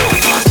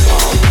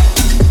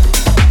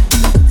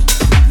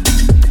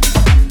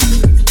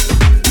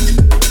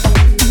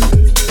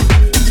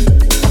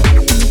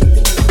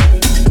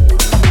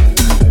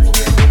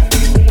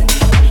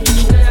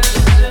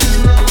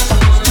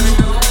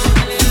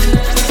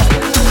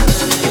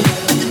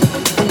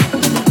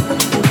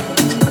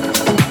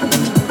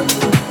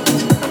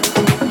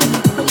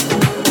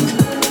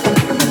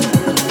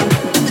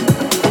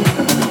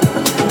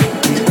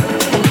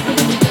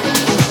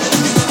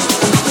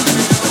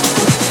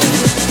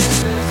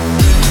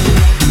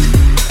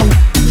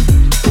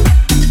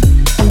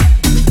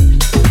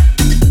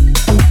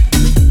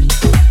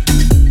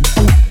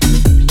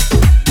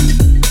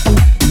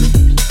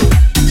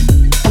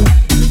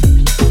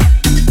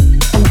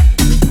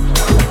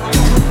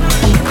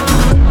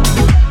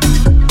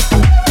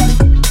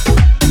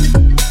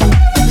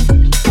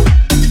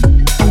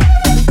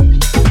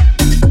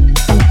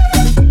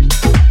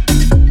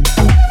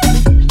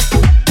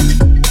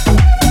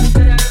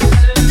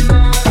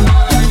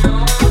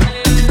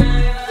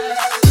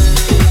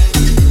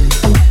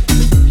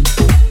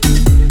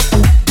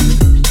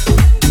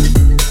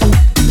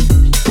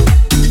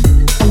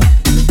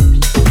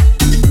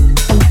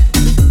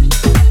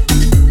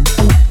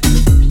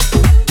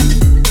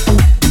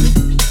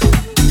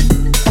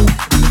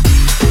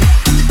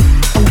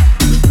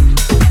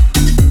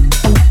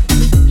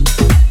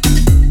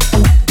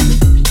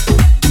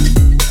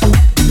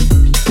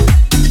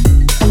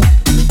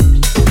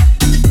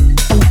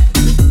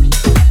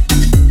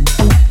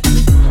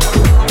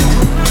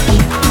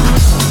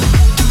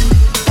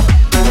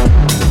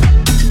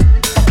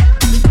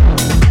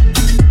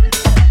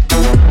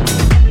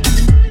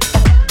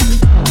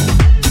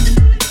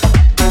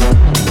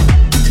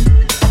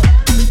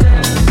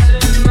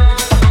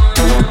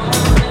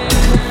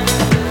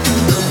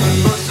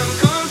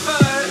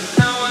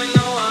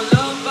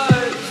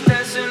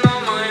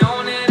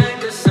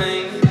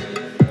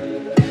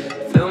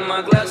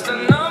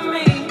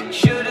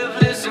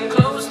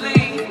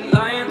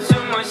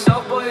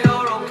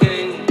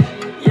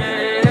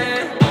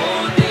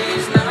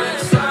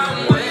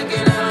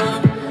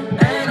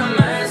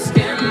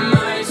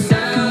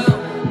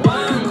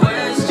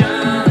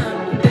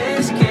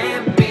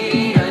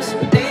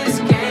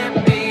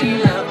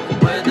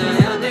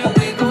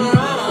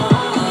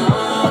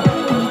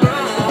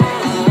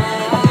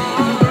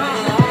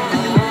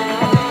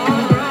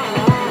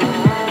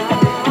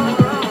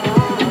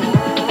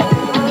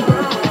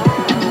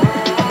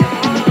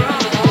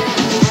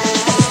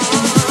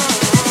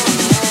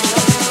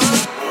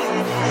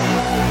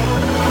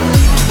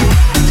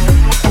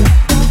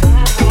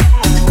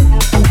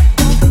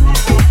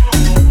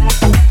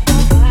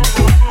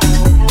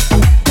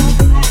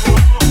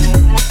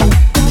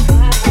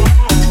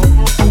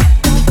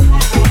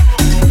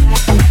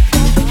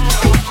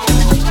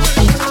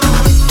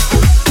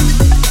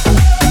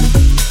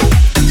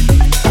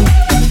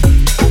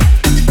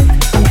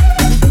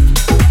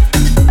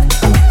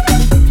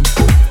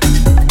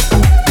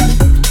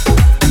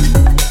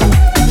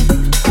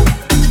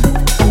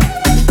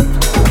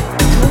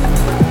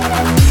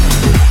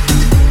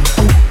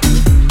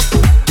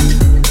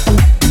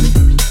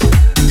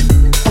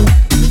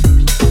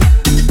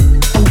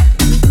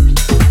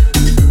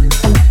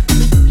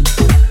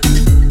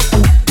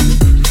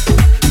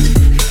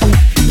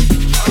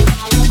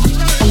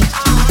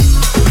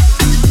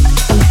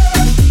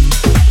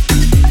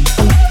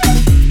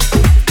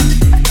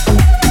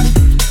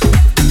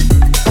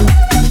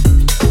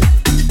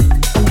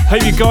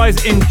 Hope you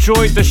guys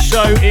enjoyed the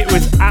show. It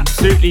was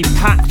absolutely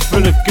packed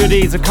full of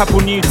goodies. A couple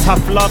new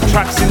Tough Love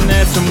tracks in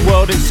there, some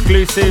world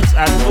exclusives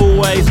as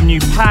always, new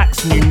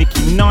packs, new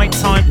Nikki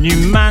Nighttime, new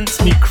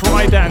Mance, new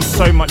Kryder and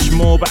so much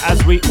more. But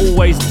as we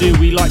always do,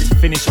 we like to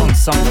finish on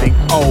something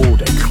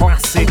old, a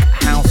classic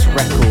house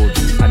record,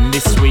 and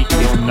this week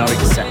is no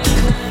exception.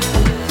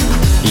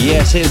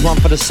 Yes, here's one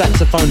for the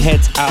saxophone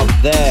heads out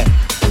there.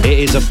 It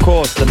is, of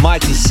course, the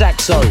mighty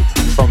Saxo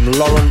from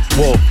Laurent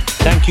Wolf.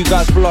 Thank you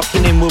guys for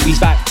locking in. We'll be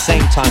back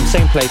same time,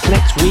 same place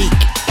next week,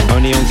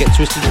 only on Get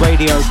Twisted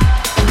Radio.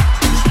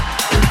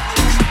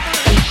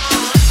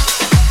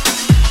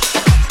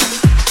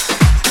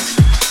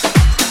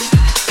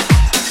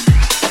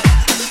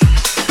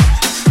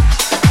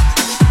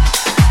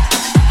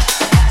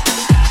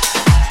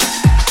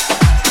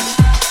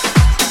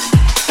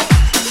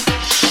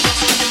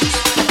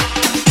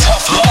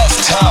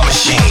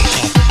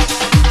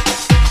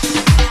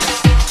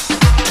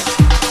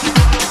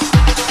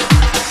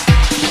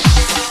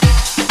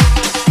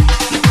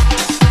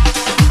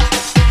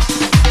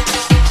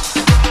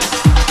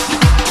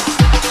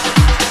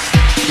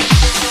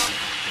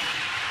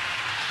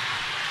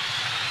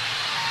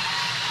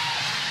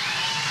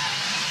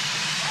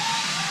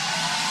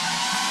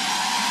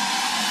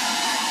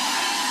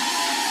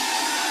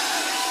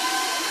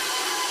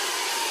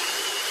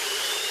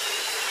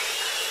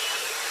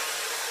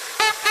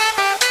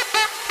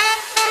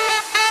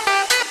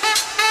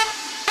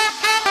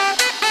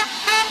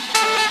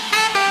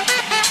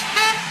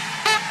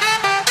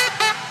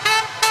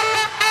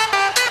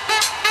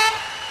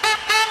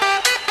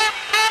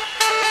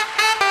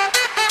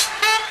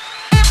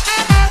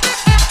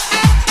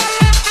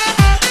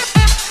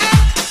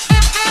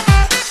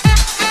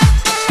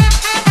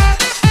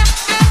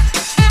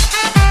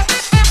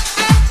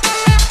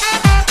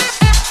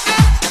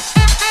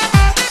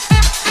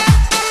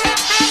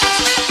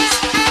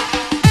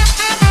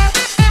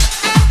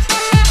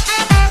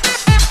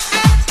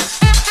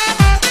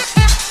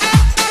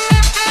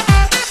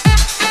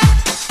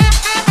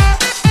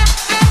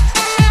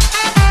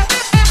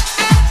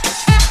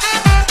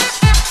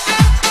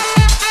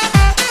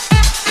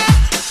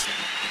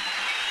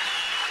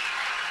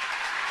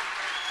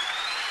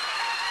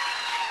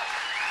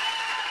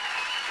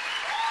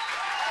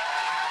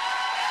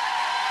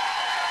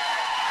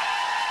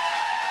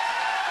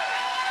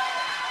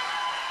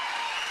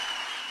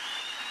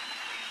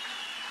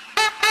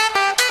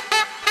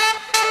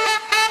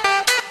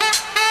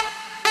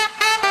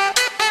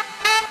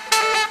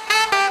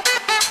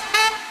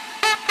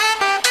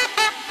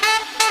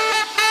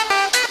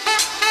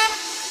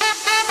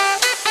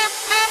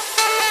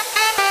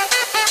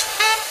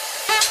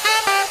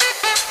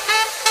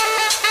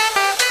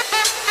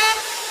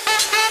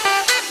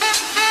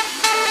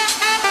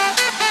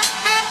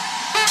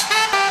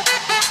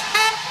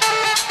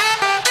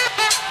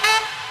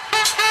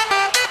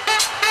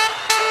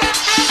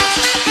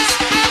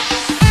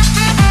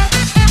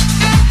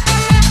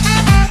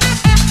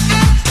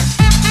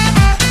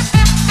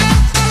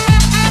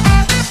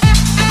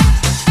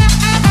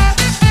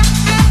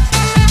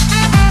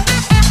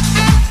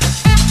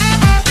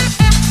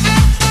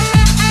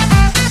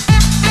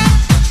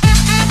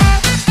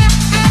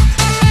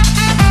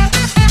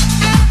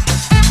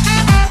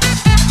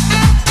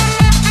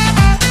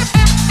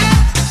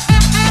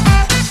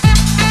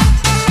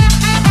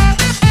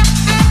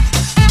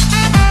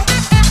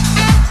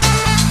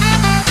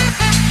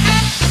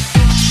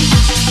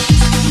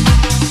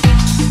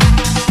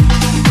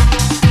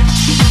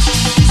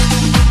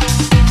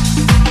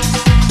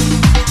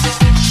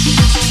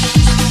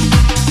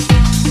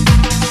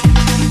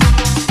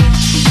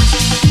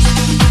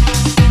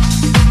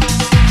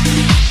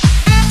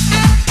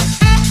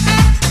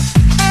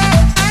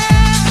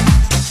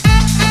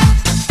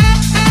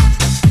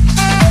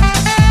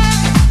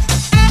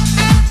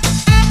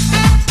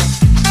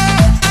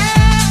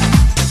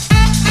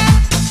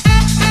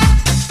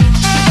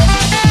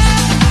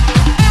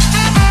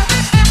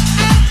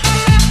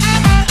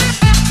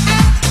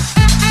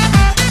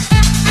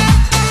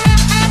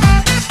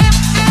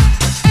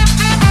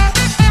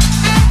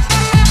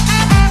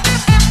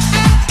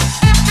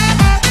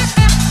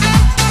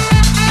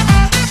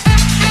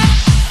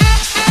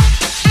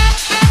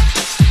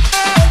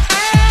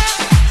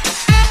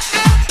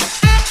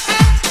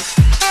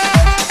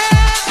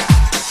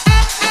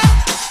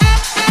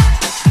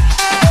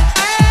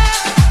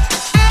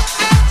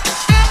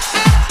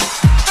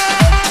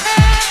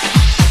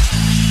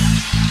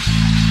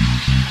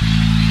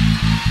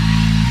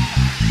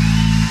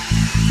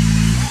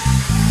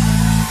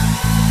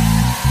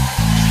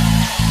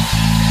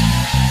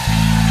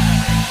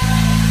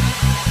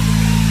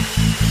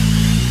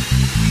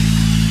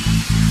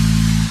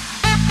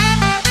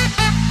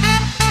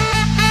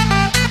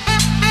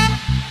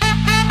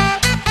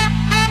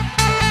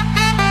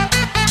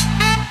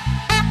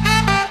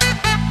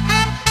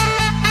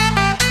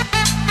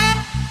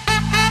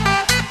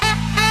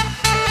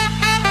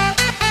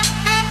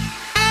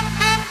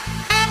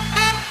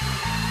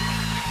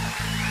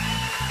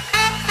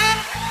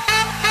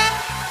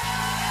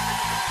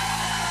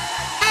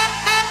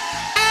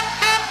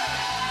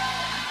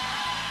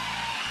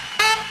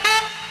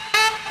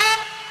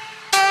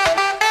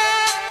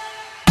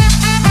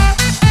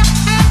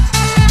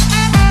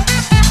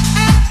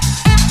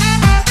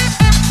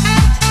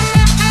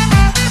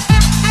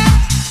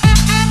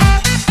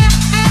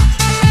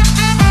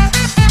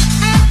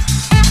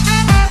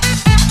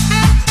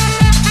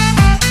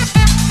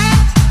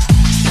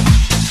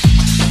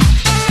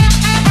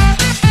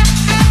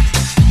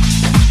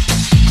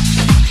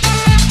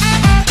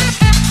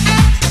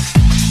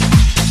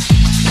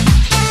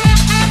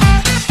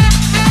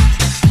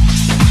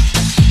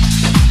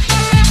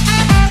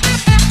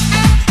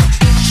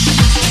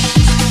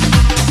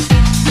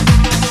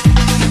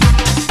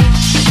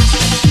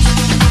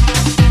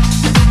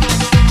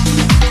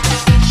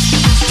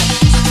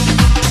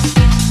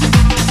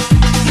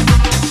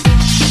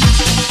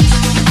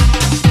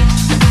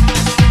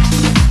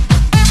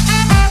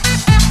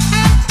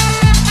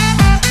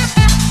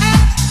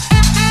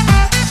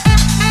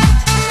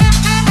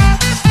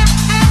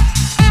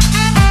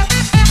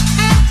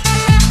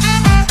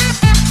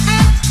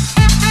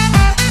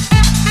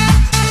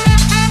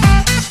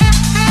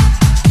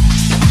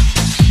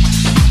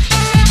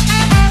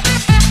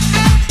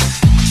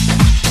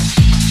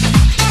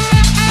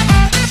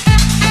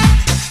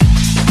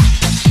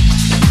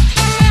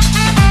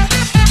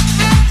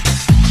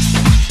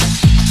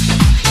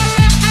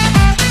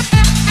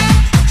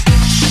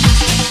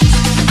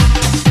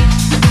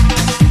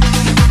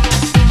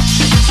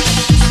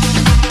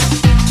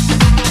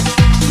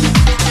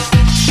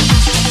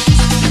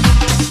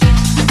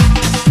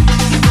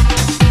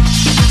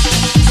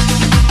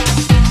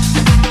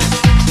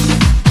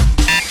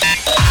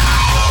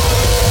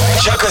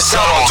 us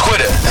out on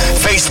Twitter,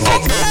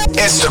 Facebook,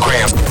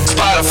 Instagram,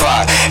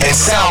 Spotify, and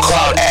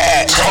SoundCloud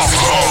at Tough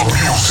Love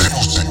Music.